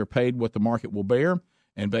entertainers are paid what the market will bear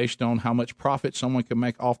and based on how much profit someone can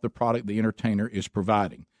make off the product the entertainer is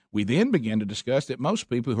providing. We then began to discuss that most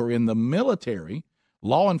people who are in the military,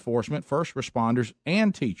 law enforcement, first responders,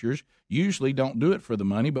 and teachers usually don't do it for the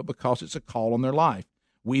money, but because it's a call on their life.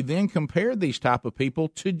 We then compared these type of people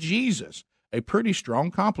to Jesus, a pretty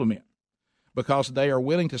strong compliment, because they are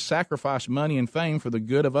willing to sacrifice money and fame for the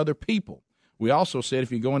good of other people. We also said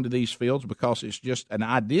if you go into these fields because it's just an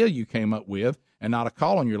idea you came up with and not a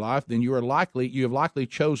call on your life, then you have likely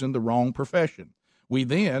chosen the wrong profession. We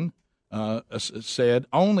then said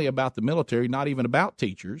only about the military, not even about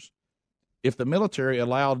teachers. If the military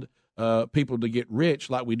allowed people to get rich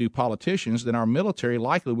like we do politicians, then our military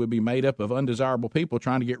likely would be made up of undesirable people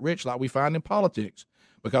trying to get rich like we find in politics,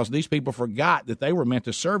 because these people forgot that they were meant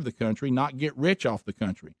to serve the country, not get rich off the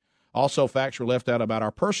country. Also, facts were left out about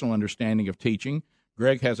our personal understanding of teaching.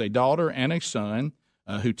 Greg has a daughter and a son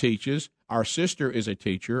who teaches. Our sister is a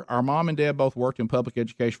teacher. Our mom and dad both worked in public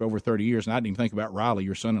education for over 30 years, and I didn't even think about Riley,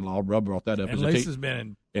 your son-in-law. Rob brought that up. And Lisa's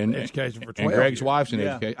been in education for 12 And Greg's years. wife's in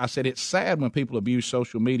education. I said, it's sad when people abuse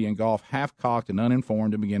social media and go off half-cocked and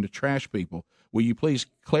uninformed and begin to trash people. Will you please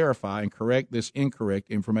clarify and correct this incorrect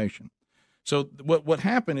information? So what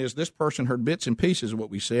happened is this person heard bits and pieces of what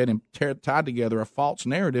we said and tied together a false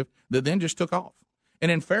narrative that then just took off. And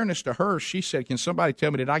in fairness to her, she said, can somebody tell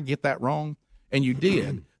me, did I get that wrong? And you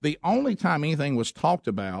did. The only time anything was talked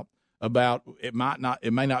about it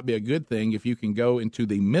may not be a good thing if you can go into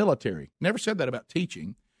the military. Never said that about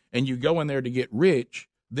teaching. And you go in there to get rich,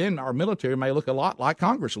 then our military may look a lot like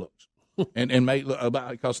Congress looks. and may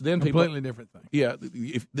because then completely people, different thing. Yeah,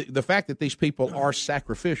 if the fact that these people are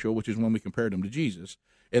sacrificial, which is when we compared them to Jesus,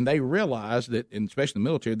 and they realize that, and especially in the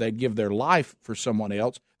military, they'd give their life for someone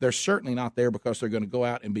else. They're certainly not there because they're going to go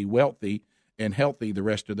out and be wealthy and healthy the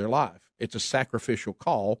rest of their life. It's a sacrificial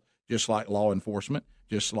call, just like law enforcement,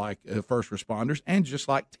 just like first responders, and just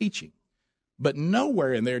like teaching. But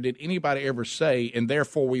nowhere in there did anybody ever say, and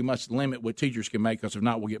therefore we must limit what teachers can make, because if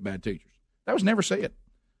not, we'll get bad teachers. That was never said.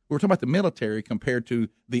 We're talking about the military compared to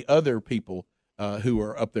the other people who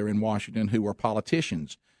are up there in Washington who are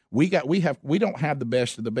politicians. We don't have the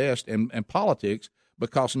best of the best in politics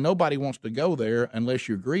because nobody wants to go there unless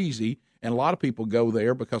you're greasy, and a lot of people go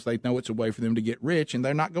there because they know it's a way for them to get rich, and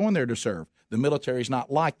they're not going there to serve. The military's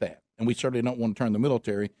not like that, and we certainly don't want to turn the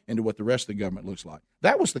military into what the rest of the government looks like.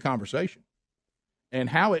 That was the conversation. And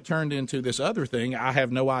how it turned into this other thing, I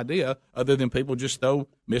have no idea, other than people just throw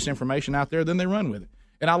misinformation out there, then they run with it.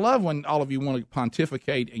 And I love when all of you want to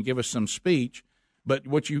pontificate and give us some speech, but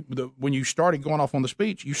when you started going off on the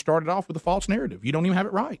speech, you started off with a false narrative. You don't even have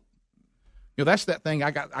it right. You know, that's that thing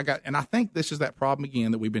I got, and I think this is that problem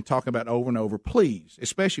again that we've been talking about over and over. Please,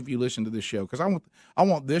 especially if you listen to this show, because I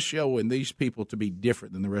want this show and these people to be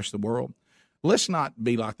different than the rest of the world. Let's not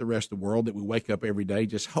be like the rest of the world that we wake up every day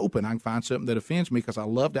just hoping I can find something that offends me, because I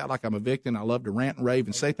love to act like I'm a victim. I love to rant and rave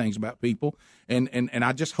and say things about people, and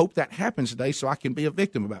I just hope that happens today so I can be a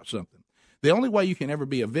victim about something. The only way you can ever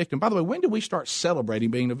be a victim. By the way, when do we start celebrating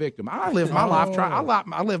being a victim? I live my life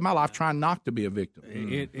trying not to be a victim.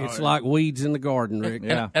 It's like weeds in the garden, Rick.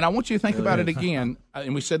 Yeah. And I want you to think about it again.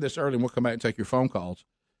 And we said this earlier, and we'll come back and take your phone calls.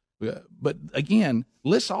 But again,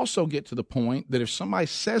 let's also get to the point that if somebody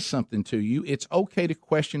says something to you, it's okay to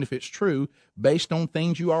question if it's true based on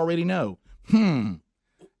things you already know.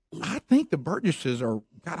 I think the Burgesses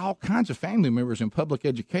got all kinds of family members in public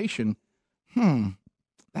education.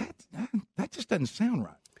 That just doesn't sound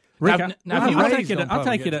right. Rick, Now, I'll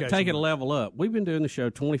take it a level up. We've been doing the show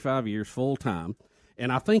 25 years full time,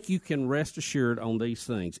 and I think you can rest assured on these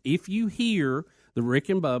things. If you hear the Rick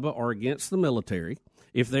and Bubba are against the military,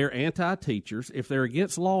 if they're anti-teachers, if they're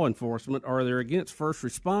against law enforcement, or they're against first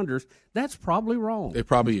responders, that's probably wrong. It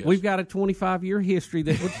probably is. We've got a 25-year history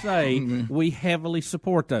that would say we heavily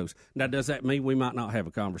support those. Now, does that mean we might not have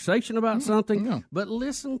a conversation about something? No. But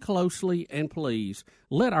listen closely, and please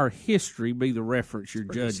let our history be the reference you're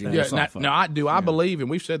judging Yeah, us off of. now, I believe, and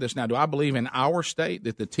we've said this now, do I believe in our state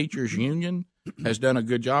that the teachers union has done a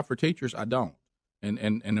good job for teachers? I don't.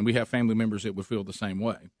 And we have family members that would feel the same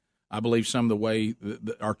way. I believe some of the way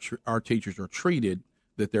that our teachers are treated,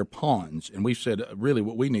 that they're pawns. And we've said, really,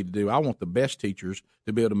 what we need to do, I want the best teachers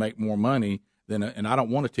to be able to make more money and I don't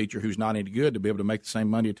want a teacher who's not any good to be able to make the same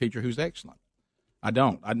money a teacher who's excellent. I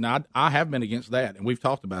don't. I have been against that, and we've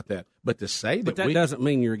talked about that. But to say that, But that doesn't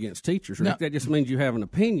mean you're against teachers, Rick. No. That just means you have an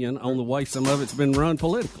opinion on the way some of it's been run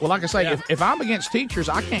politically. Well, like I say, if I'm against teachers,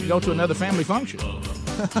 I can't go to another family function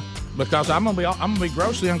because I'm gonna be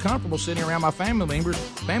grossly uncomfortable sitting around my family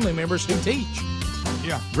members who teach.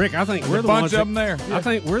 Yeah, Rick, I think we're a the bunch ones of that, them there. Yeah. I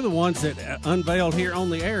think we're the ones that unveiled here on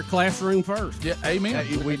the air Classroom First. Yeah, amen.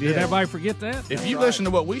 Did everybody forget that? If you listen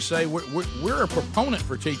to what we say, we're a proponent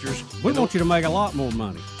for teachers. We want you to make a lot more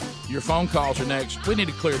money. Your phone calls are next. We need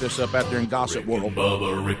to clear this up out there in gossip world.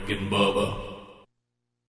 Bubba, Rick and Bubba.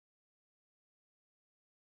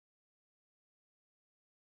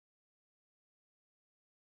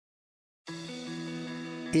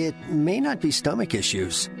 It may not be stomach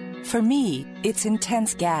issues. For me, it's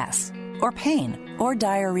intense gas, or pain, or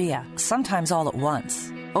diarrhea, sometimes all at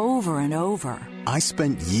once, over and over. I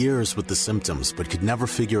spent years with the symptoms but could never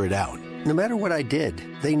figure it out. No matter what I did,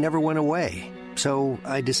 they never went away. So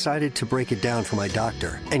I decided to break it down for my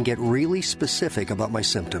doctor and get really specific about my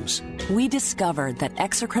symptoms. We discovered that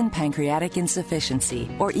exocrine pancreatic insufficiency,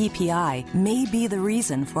 or EPI, may be the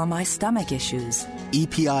reason for my stomach issues.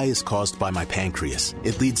 EPI is caused by my pancreas.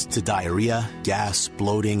 It leads to diarrhea, gas,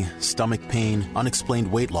 bloating, stomach pain, unexplained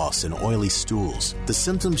weight loss, and oily stools. The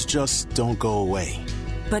symptoms just don't go away.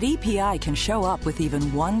 But EPI can show up with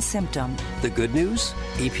even one symptom. The good news?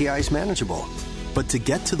 EPI is manageable. But to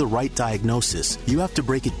get to the right diagnosis, you have to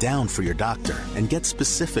break it down for your doctor and get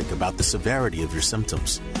specific about the severity of your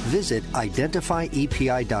symptoms. Visit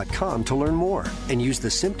identifyepi.com to learn more and use the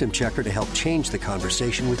symptom checker to help change the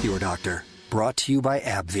conversation with your doctor. Brought to you by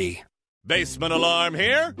AbbVie. Basement alarm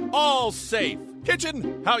here. All safe.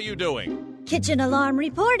 Kitchen, how you doing? Kitchen alarm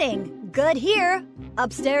reporting. Good here.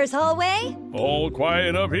 Upstairs hallway? All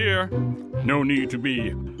quiet up here. No need to be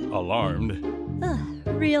alarmed.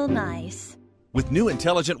 Real nice. With new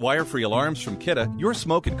intelligent wire-free alarms from Kidde, your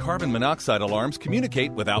smoke and carbon monoxide alarms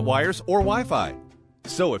communicate without wires or Wi-Fi.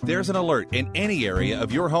 So if there's an alert in any area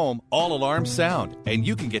of your home, all alarms sound, and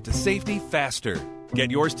you can get to safety faster.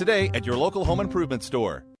 Get yours today at your local home improvement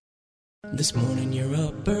store. This morning you're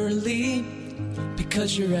up early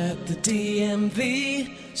because you're at the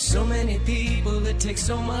DMV. So many people, it takes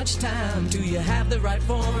so much time. Do you have the right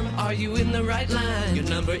form? Are you in the right line? Your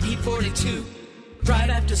number E42, right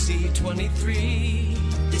after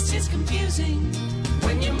C23. This is confusing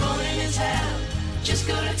when your morning is hell. Just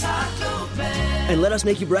go to Taco Bell. And let us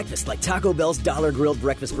make you breakfast like Taco Bell's Dollar Grilled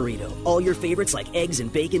Breakfast Burrito. All your favorites like eggs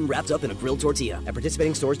and bacon wrapped up in a grilled tortilla. At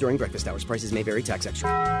participating stores during breakfast hours. Prices may vary. Tax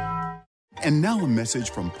extra. And now a message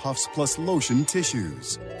from Puffs Plus Lotion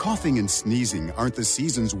Tissues. Coughing and sneezing aren't the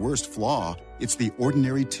season's worst flaw. It's the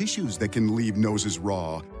ordinary tissues that can leave noses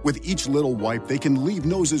raw. With each little wipe, they can leave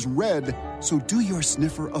noses red. So do your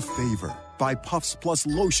sniffer a favor. Buy Puffs Plus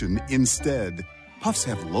Lotion instead. Puffs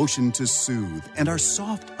have lotion to soothe and are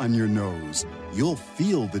soft on your nose. You'll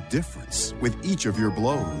feel the difference with each of your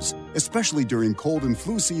blows. Especially during cold and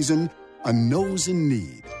flu season, a nose in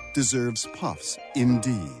need deserves Puffs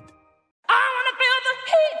indeed.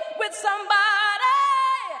 With somebody,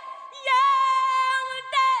 yeah, I wanna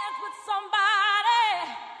dance with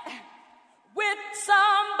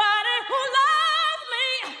somebody who loves me.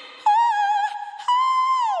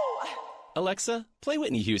 Ooh, ooh. Alexa, play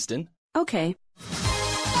Whitney Houston. Okay.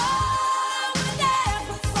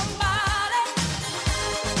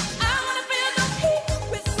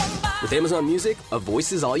 With Amazon Music, a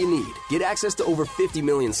voice is all you need. Get access to over 50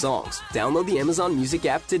 million songs. Download the Amazon Music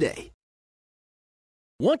app today.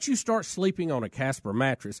 Once you start sleeping on a Casper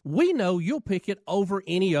mattress, we know you'll pick it over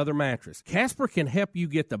any other mattress. Casper can help you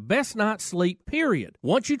get the best night's sleep, period.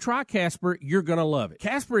 Once you try Casper, you're going to love it.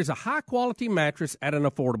 Casper is a high-quality mattress at an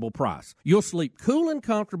affordable price. You'll sleep cool and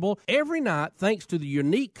comfortable every night thanks to the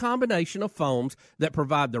unique combination of foams that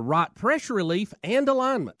provide the right pressure relief and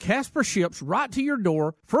alignment. Casper ships right to your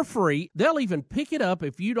door for free. They'll even pick it up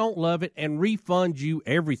if you don't love it and refund you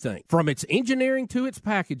everything. From its engineering to its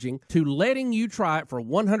packaging to letting you try it for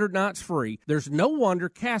 100 nights free. There's no wonder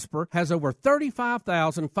Casper has over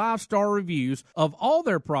 35,000 five-star reviews of all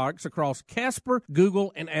their products across Casper,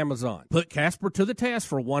 Google, and Amazon. Put Casper to the test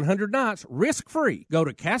for 100 nights risk-free. Go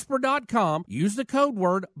to Casper.com, use the code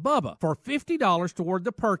word BUBBA for $50 toward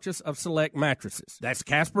the purchase of select mattresses. That's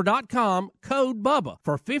Casper.com, code BUBBA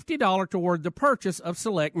for $50 toward the purchase of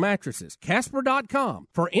select mattresses. Casper.com.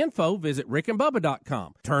 For info, visit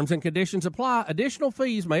rickandbubba.com. Terms and conditions apply. Additional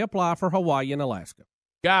fees may apply for Hawaii and Alaska.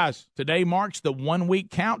 Guys, today marks the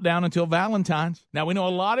 1-week countdown until Valentine's. Now, we know a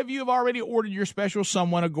lot of you have already ordered your special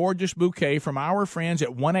someone a gorgeous bouquet from our friends at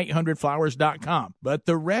 1-800-Flowers.com. But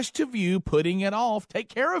the rest of you putting it off, take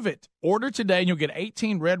care of it. Order today and you'll get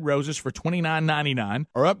 18 red roses for $29.99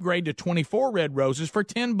 or upgrade to 24 red roses for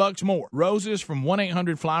 $10 more. Roses from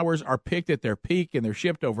 1-800-Flowers are picked at their peak and they're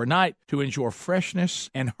shipped overnight to ensure freshness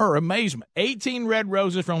and her amazement. 18 red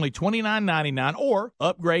roses for only $29.99 or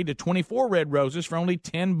upgrade to 24 red roses for only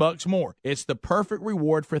 $10 more. It's the perfect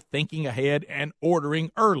reward for thinking ahead and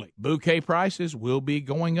ordering early. Bouquet prices will be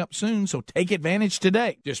going up soon, so take advantage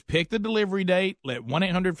today. Just pick the delivery date, let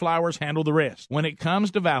 1-800-Flowers handle the rest. When it comes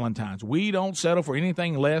to Valentine's, we don't settle for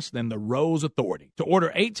anything less than the Rose Authority. To order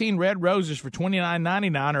 18 red roses for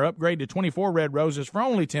 $29.99 or upgrade to 24 red roses for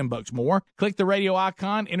only $10 more, click the radio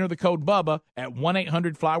icon, enter the code BUBBA at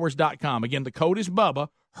 1-800-Flowers.com. Again, the code is BUBBA.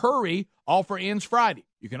 Hurry, offer ends Friday.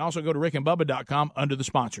 You can also go to rickandbubba.com under the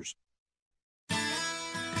sponsors.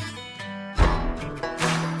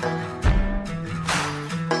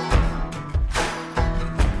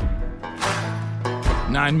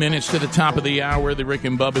 Nine minutes to the top of the hour, the Rick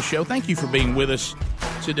and Bubba Show. Thank you for being with us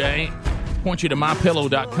today. Point you to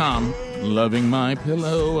mypillow.com. Loving my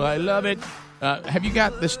pillow. I love it. Have you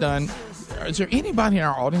got this done? Is there anybody in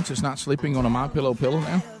our audience that's not sleeping on a MyPillow pillow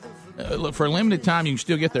now? Look, for a limited time, you can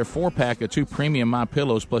still get their 4-pack of 2 premium My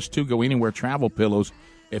Pillows plus 2 Go Anywhere travel pillows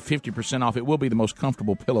at 50% off. It will be the most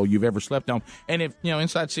comfortable pillow you've ever slept on. And if,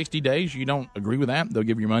 inside 60 days you don't agree with that, they'll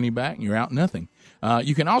give your money back and you're out nothing.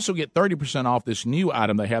 You can also get 30% off this new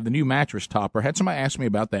item they have, the new mattress topper. Had somebody ask me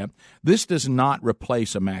about that. This does not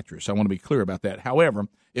replace a mattress. I want to be clear about that. However,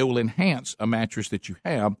 it will enhance a mattress that you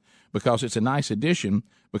have because it's a nice addition,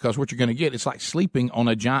 because what you're going to get, it's like sleeping on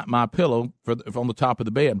a giant MyPillow on the top of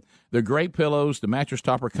the bed. They're great pillows. The mattress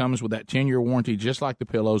topper comes with that 10-year warranty just like the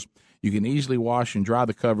pillows. You can easily wash and dry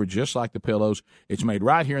the cover just like the pillows. It's made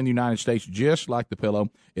right here in the United States just like the pillow.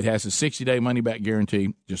 It has a 60-day money-back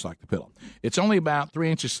guarantee just like the pillow. It's only about 3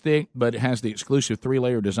 inches thick, but it has the exclusive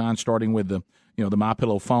 3-layer design starting with the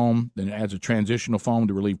MyPillow foam. Then it adds a transitional foam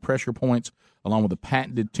to relieve pressure points along with a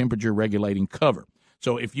patented temperature-regulating cover.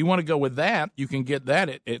 So if you want to go with that, you can get that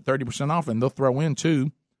at 30% off, and they'll throw in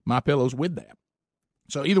 2 MyPillows with that.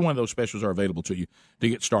 So either one of those specials are available to you to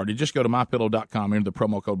get started. Just go to MyPillow.com, enter the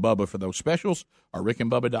promo code BUBBA for those specials, or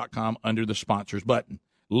rickandbubba.com under the sponsors button.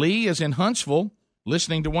 Lee is in Huntsville,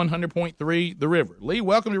 listening to 100.3 The River. Lee,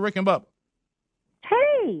 welcome to Rick and Bubba.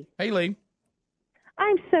 Hey. Hey, Lee.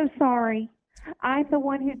 I'm so sorry. I'm the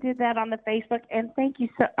one who did that on the Facebook, and thank you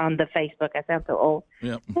on the Facebook. I sound so old.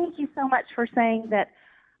 Yep. Thank you so much for saying that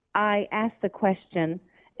I asked the question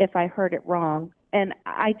if I heard it wrong, and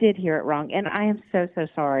I did hear it wrong, and I am so, so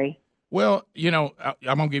sorry. Well, I'm going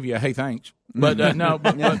to give you a hey, thanks. But no,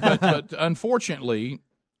 but unfortunately,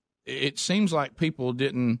 it seems like people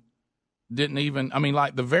didn't even,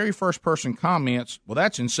 like the very first person comments, well,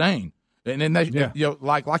 that's insane. And then they,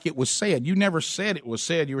 like it was said. You never said it was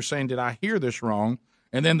said. You were saying, did I hear this wrong?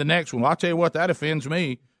 And then the next one, well, I'll tell you what, that offends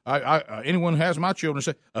me. Anyone who has my children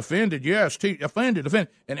say, offended, yes, offended.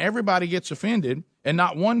 And everybody gets offended. And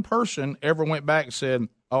not one person ever went back and said,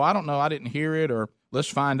 oh, I don't know, I didn't hear it, or let's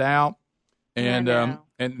find out. And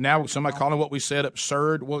and now somebody calling what we said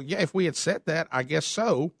absurd. Well, yeah, if we had said that, I guess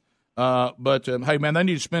so. But hey, man, they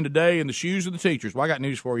need to spend a day in the shoes of the teachers. Well, I got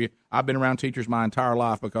news for you. I've been around teachers my entire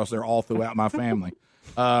life because they're all throughout my family.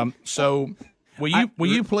 So will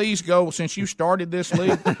you please go, since you started this,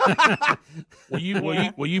 Lee?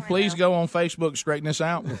 will you please go on Facebook and straighten this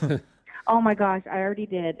out? Oh my gosh, I already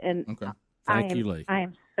did, and okay. Thank you, Lee. I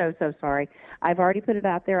am so, so sorry. I've already put it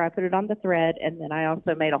out there. I put it on the thread, and then I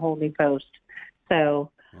also made a whole new post. So.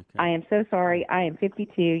 Okay. I am so sorry. I am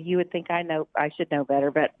 52. You would think I should know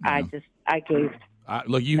better, but I goofed.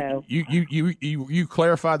 Look, you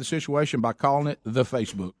clarified the situation by calling it the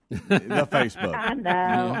Facebook. The Facebook. I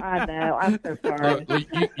know. I'm so sorry.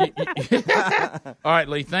 All right,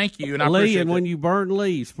 Lee, thank you. And Lee, and when you burn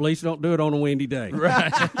leaves, please don't do it on a windy day.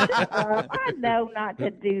 Right. I know not to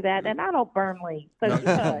do that, and I don't burn leaves. So you should.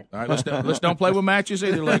 All right, let's don't play with matches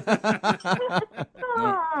either, Lee.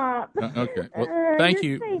 Stop. Okay. Well, thank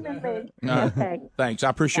you're you. teasing me. Okay. Thanks. I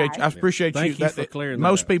appreciate you. I appreciate Thank you. you for clearing that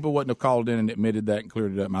most up. people wouldn't have called in and admitted that and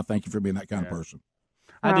cleared it up. And I thank you for being that kind of person.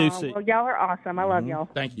 I do Oh, see. Well, y'all are awesome. I love y'all.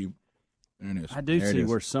 Thank you. There it is. I do There it see is.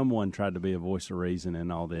 where someone tried to be a voice of reason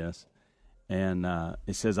in all this. And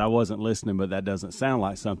it says, I wasn't listening, but that doesn't sound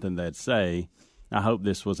like something they'd say. I hope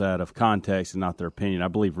this was out of context and not their opinion. I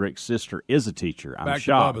believe Rick's sister is a teacher. I'm Back to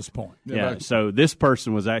shocked. Bubba's point. Yeah. So this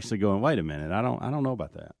person was actually going, wait a minute. I don't know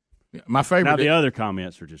about that. My favorite. Now the other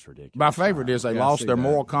comments are just ridiculous. My favorite is they lost their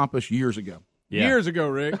moral compass years ago. Yeah. Years ago,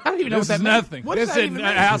 Rick. I don't even know this what is that means. nothing. What does This that is- even mean?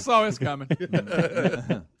 I saw this coming.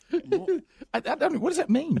 I don't. What does that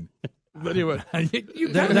mean? But anyway, you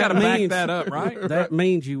That got to back means- that up, right? That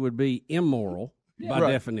means you would be immoral by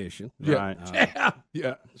Right. definition. Yeah. Right.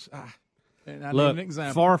 Yeah. And I Look, need an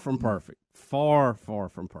example. far from perfect. Far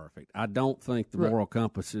from perfect. I don't think the moral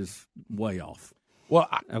compass is way off. Well,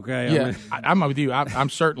 okay. Yeah, I mean, I'm with you. I'm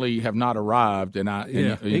certainly have not arrived, and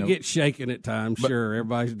it gets shaken at times. Sure,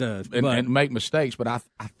 everybody does, and make mistakes. But I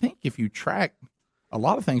think if you track a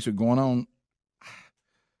lot of things that are going on,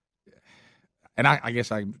 and I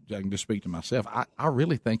guess I can just speak to myself. I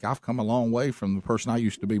really think I've come a long way from the person I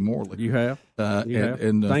used to be morally. You have.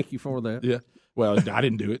 And thank you for that. Yeah. Well, I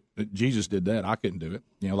didn't do it. Jesus did that. I couldn't do it.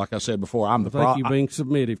 Like I said before, I'm the Thank problem. you being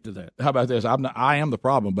submissive to that. How about this? I am the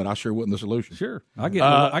problem, but I sure wasn't the solution. Sure. I get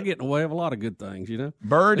in the way of a lot of good things, you know.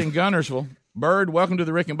 Bird in Gunnersville. Bird, welcome to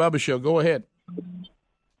the Rick and Bubba Show. Go ahead.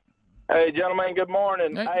 Hey, gentlemen, good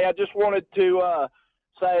morning. Hey, I just wanted to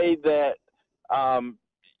say that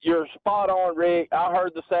you're spot on, Rick. I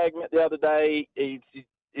heard the segment the other day.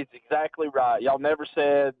 It's exactly right. Y'all never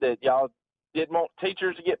said that y'all didn't want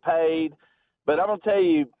teachers to get paid. But I'm going to tell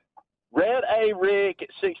you, Red A. Rick at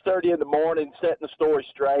 6:30 in the morning setting the story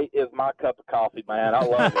straight is my cup of coffee, man. I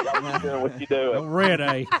love it. Y'all keep doing what you're doing. Red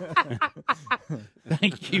A.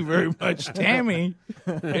 Thank you very much, Tammy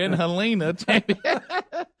and Helena.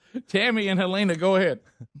 Tammy and Helena, go ahead.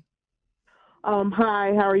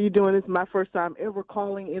 Hi, how are you doing? This is my first time ever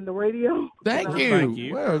calling in the radio. Thank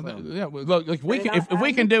you. Well, yeah, look, if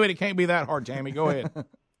we can do it, it can't be that hard, Tammy. Go ahead.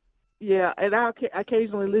 Yeah, and I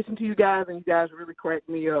occasionally listen to you guys, and you guys really crack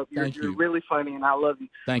me up. You're really funny, and I love you.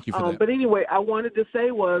 Thank you for that. But anyway, I wanted to say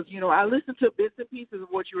was, I listened to bits and pieces of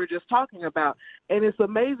what you were just talking about, and it's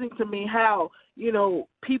amazing to me how,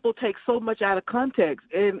 people take so much out of context.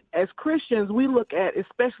 And as Christians, we look at,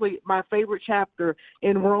 especially my favorite chapter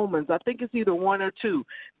in Romans, I think it's either 1 or 2,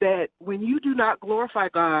 that when you do not glorify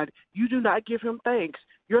God, you do not give him thanks,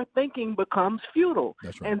 your thinking becomes futile.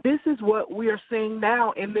 That's right. And this is what we are seeing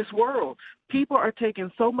now in this world. People are taking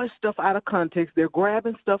so much stuff out of context. They're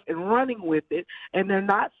grabbing stuff and running with it, and they're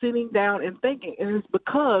not sitting down and thinking. And it's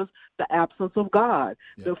because the absence of God.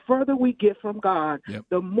 Yep. The further we get from God,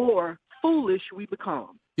 the more foolish we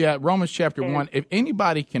become. Yeah, Romans chapter 1. If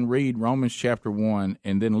anybody can read Romans chapter 1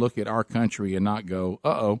 and then look at our country and not go,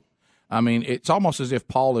 uh-oh. I mean, it's almost as if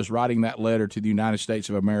Paul is writing that letter to the United States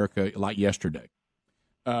of America like yesterday.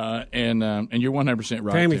 And you're 100%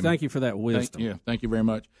 right, Tammy, thank you for that wisdom. Thank you very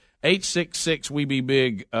much. 866 We Be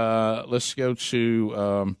Big. Let's go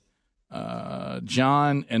to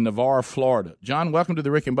John in Navarre, Florida. John, welcome to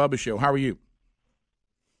the Rick and Bubba Show. How are you?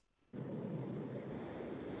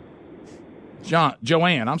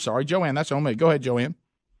 Joanne, I'm sorry. Joanne, that's on me. Go ahead, Joanne.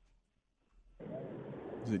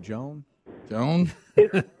 Is it Joan? Joan?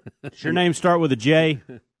 Does your name start with a J?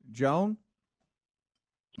 Joan?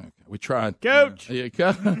 Okay, we tried. Coach! Yeah,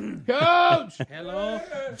 Coach! Hello?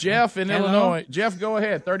 Jeff in Illinois. Jeff, go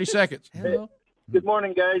ahead. 30 seconds. Hello? Good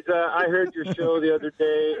morning, guys. I heard your show the other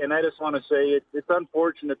day, and I just want to say it's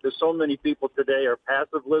unfortunate that so many people today are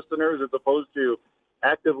passive listeners as opposed to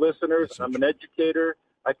active listeners. I'm an educator.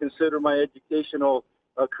 I consider my educational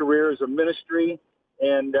career as a ministry,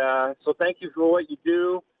 and so thank you for what you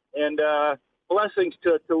do, and blessings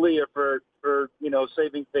to Leah for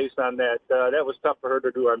saving face on that. That was tough for her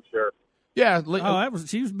to do, I'm sure. Yeah,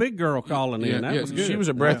 she was a big girl calling in. That was good. She was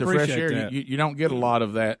a breath of fresh air. You don't get a lot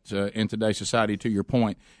of that in today's society, to your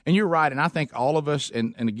point. And you're right, and I think all of us,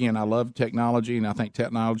 and again, I love technology, and I think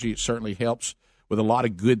technology certainly helps with a lot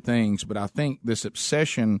of good things, but I think this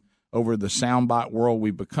obsession over the soundbite world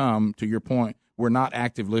we've become, to your point, we're not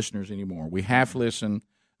active listeners anymore. We half listen.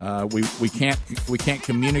 We can't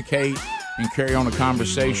communicate and carry on a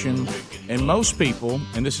conversation. And most people,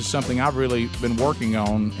 and this is something I've really been working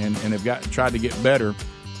on and have tried to get better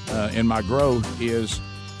in my growth, is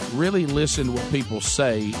really listen to what people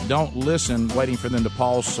say. Don't listen waiting for them to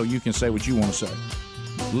pause so you can say what you want to say.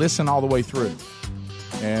 Listen all the way through.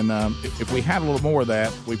 And if we had a little more of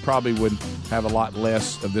that, we probably would have a lot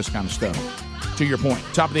less of this kind of stuff. to your point.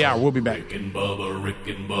 Top of the hour. We'll be back. Rick and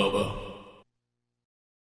Bubba.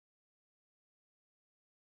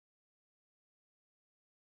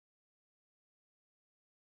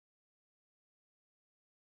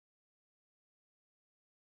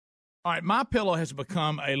 All right, MyPillow has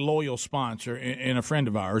become a loyal sponsor and a friend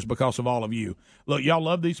of ours because of all of you. Look, y'all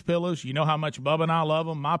love these pillows. You know how much Bubba and I love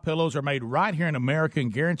them. MyPillows are made right here in America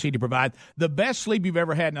and guaranteed to provide the best sleep you've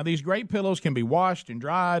ever had. Now, these great pillows can be washed and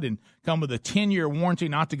dried and come with a 10-year warranty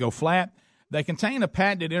not to go flat. They contain a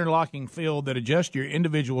patented interlocking field that adjusts your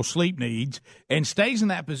individual sleep needs and stays in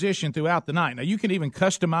that position throughout the night. Now, you can even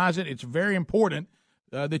customize it. It's very important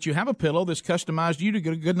that you have a pillow that's customized you to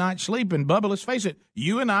get a good night's sleep. And, Bubba, let's face it,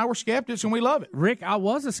 you and I were skeptics, and we love it. Rick, I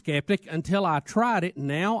was a skeptic until I tried it.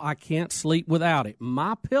 Now I can't sleep without it.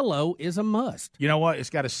 MyPillow is a must. You know what? It's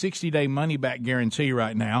got a 60-day money-back guarantee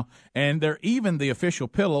right now, and they're even the official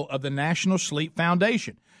pillow of the National Sleep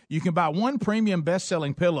Foundation. You can buy one premium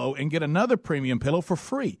best-selling pillow and get another premium pillow for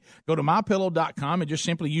free. Go to MyPillow.com and just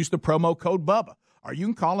simply use the promo code BUBBA. Or you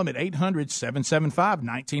can call them at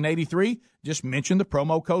 800-775-1983. Just mention the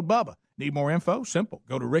promo code BUBBA. Need more info? Simple.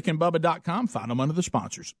 Go to rickandbubba.com. Find them under the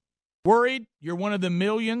sponsors. Worried you're one of the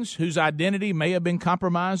millions whose identity may have been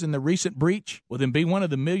compromised in the recent breach? Well, then be one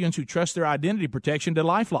of the millions who trust their identity protection to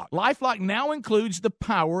LifeLock. LifeLock now includes the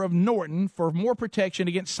power of Norton for more protection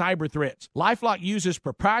against cyber threats. LifeLock uses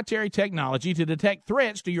proprietary technology to detect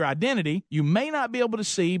threats to your identity you may not be able to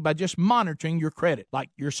see by just monitoring your credit, like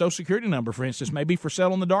your Social Security number, for instance, may be for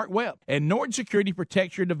sale on the dark web. And Norton Security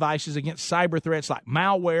protects your devices against cyber threats like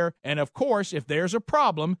malware. And, of course, if there's a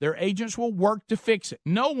problem, their agents will work to fix it.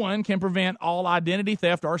 No one can prevent all identity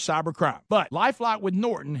theft or cybercrime. But LifeLock with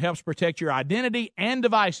Norton helps protect your identity and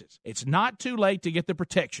devices. It's not too late to get the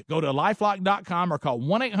protection. Go to LifeLock.com or call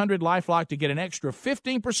 1-800-LifeLock to get an extra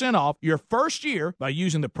 15% off your first year by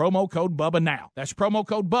using the promo code BUBBA now. That's promo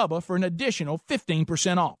code BUBBA for an additional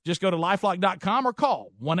 15% off. Just go to LifeLock.com or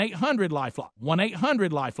call 1-800-LifeLock.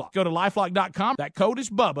 1-800-LifeLock. Go to LifeLock.com. That code is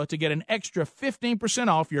BUBBA to get an extra 15%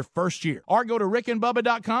 off your first year. Or go to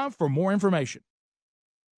rickandbubba.com for more information.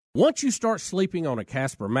 Once you start sleeping on a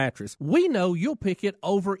Casper mattress, we know you'll pick it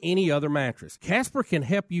over any other mattress. Casper can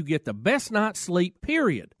help you get the best night's sleep,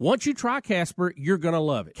 period. Once you try Casper, you're going to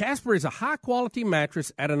love it. Casper is a high-quality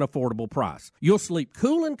mattress at an affordable price. You'll sleep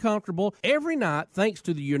cool and comfortable every night thanks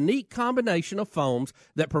to the unique combination of foams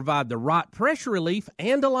that provide the right pressure relief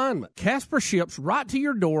and alignment. Casper ships right to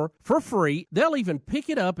your door for free. They'll even pick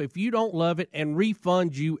it up if you don't love it and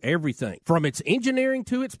refund you everything. From its engineering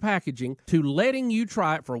to its packaging to letting you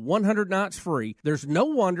try it for 100 nights free, there's no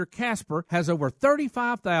wonder Casper has over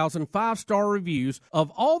 35,000 five-star reviews of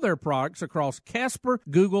all their products across Casper,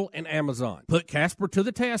 Google, and Amazon. Put Casper to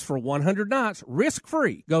the test for 100 nights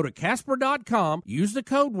risk-free. Go to Casper.com, use the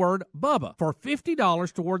code word BUBBA for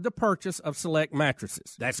 $50 toward the purchase of select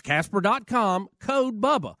mattresses. That's Casper.com, code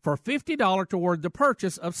BUBBA for $50 toward the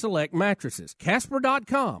purchase of select mattresses.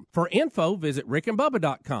 Casper.com. For info, visit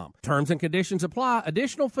rickandbubba.com. Terms and conditions apply.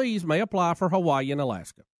 Additional fees may apply for Hawaii and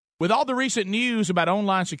Alaska. With all the recent news about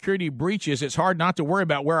online security breaches, it's hard not to worry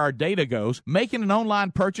about where our data goes. Making an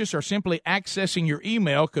online purchase or simply accessing your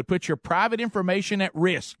email could put your private information at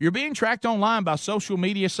risk. You're being tracked online by social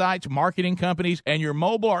media sites, marketing companies, and your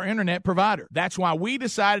mobile or internet provider. That's why we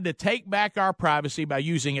decided to take back our privacy by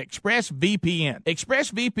using ExpressVPN.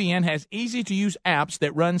 ExpressVPN has easy-to-use apps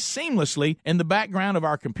that run seamlessly in the background of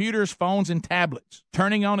our computers, phones, and tablets.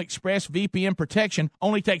 Turning on ExpressVPN protection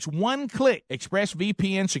only takes one click.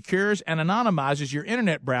 ExpressVPN secures and anonymizes your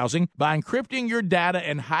internet browsing by encrypting your data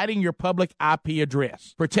and hiding your public IP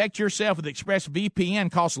address. Protect yourself with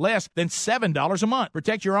ExpressVPN. Costs less than $7 a month.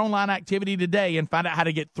 Protect your online activity today and find out how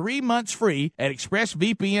to get 3 months free at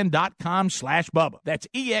expressvpn.com/Bubba. That's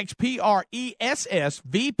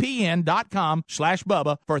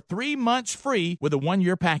EXPRESSVPN.com/Bubba for 3 months free with a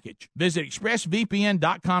 1-year package. Visit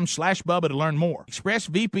expressvpn.com/Bubba to learn more.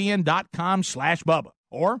 expressvpn.com/Bubba.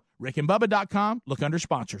 Or rickandbubba.com. Look under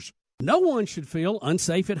sponsors. No one should feel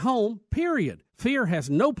unsafe at home, period. Fear has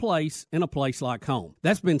no place in a place like home.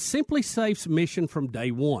 That's been Simply Safe's mission from day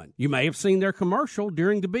one. You may have seen their commercial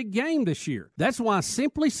during the big game this year. That's why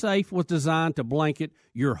Simply Safe was designed to blanket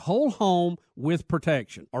your whole home with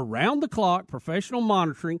protection. Around-the-clock professional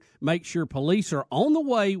monitoring makes sure police are on the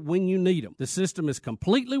way when you need them. The system is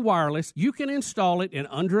completely wireless. You can install it in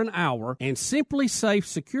under an hour, and Simply Safe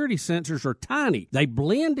security sensors are tiny. They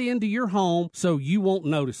blend into your home so you won't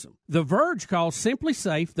notice them. The Verge calls Simply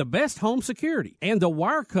Safe the best home security. security. And the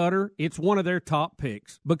wire cutter, it's one of their top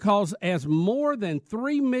picks because as more than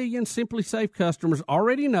 3 million Simply Safe customers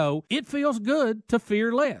already know, it feels good to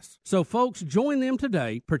fear less. So folks, join them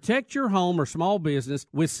today. Protect your home or small business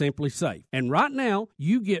with Simply Safe. And right now,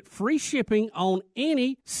 you get free shipping on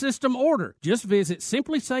any system order. Just visit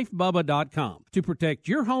simplysafebubba.com to protect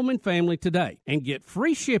your home and family today and get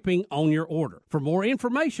free shipping on your order. For more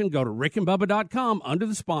information, go to rickandbubba.com under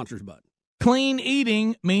the sponsors button. Clean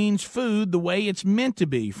eating means food the way it's meant to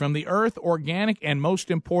be, from the earth, organic, and most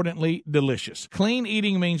importantly, delicious. Clean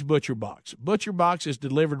eating means Butcher Box. Butcher Box is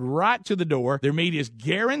delivered right to the door. Their meat is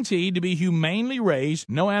guaranteed to be humanely raised,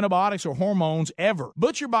 no antibiotics or hormones ever.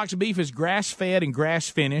 Butcher Box beef is grass-fed and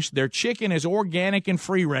grass-finished. Their chicken is organic and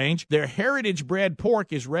free-range. Their heritage-bred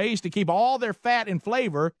pork is raised to keep all their fat and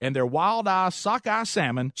flavor, and their wild-eye sockeye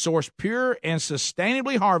salmon sourced pure and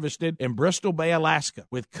sustainably harvested in Bristol Bay, Alaska,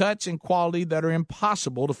 with cuts and quality that are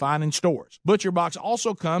impossible to find in stores. Butcher Box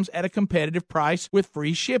also comes at a competitive price with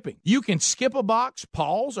free shipping. You can skip a box,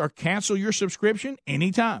 pause, or cancel your subscription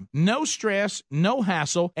anytime. No stress, no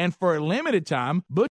hassle, and for a limited time, Butcher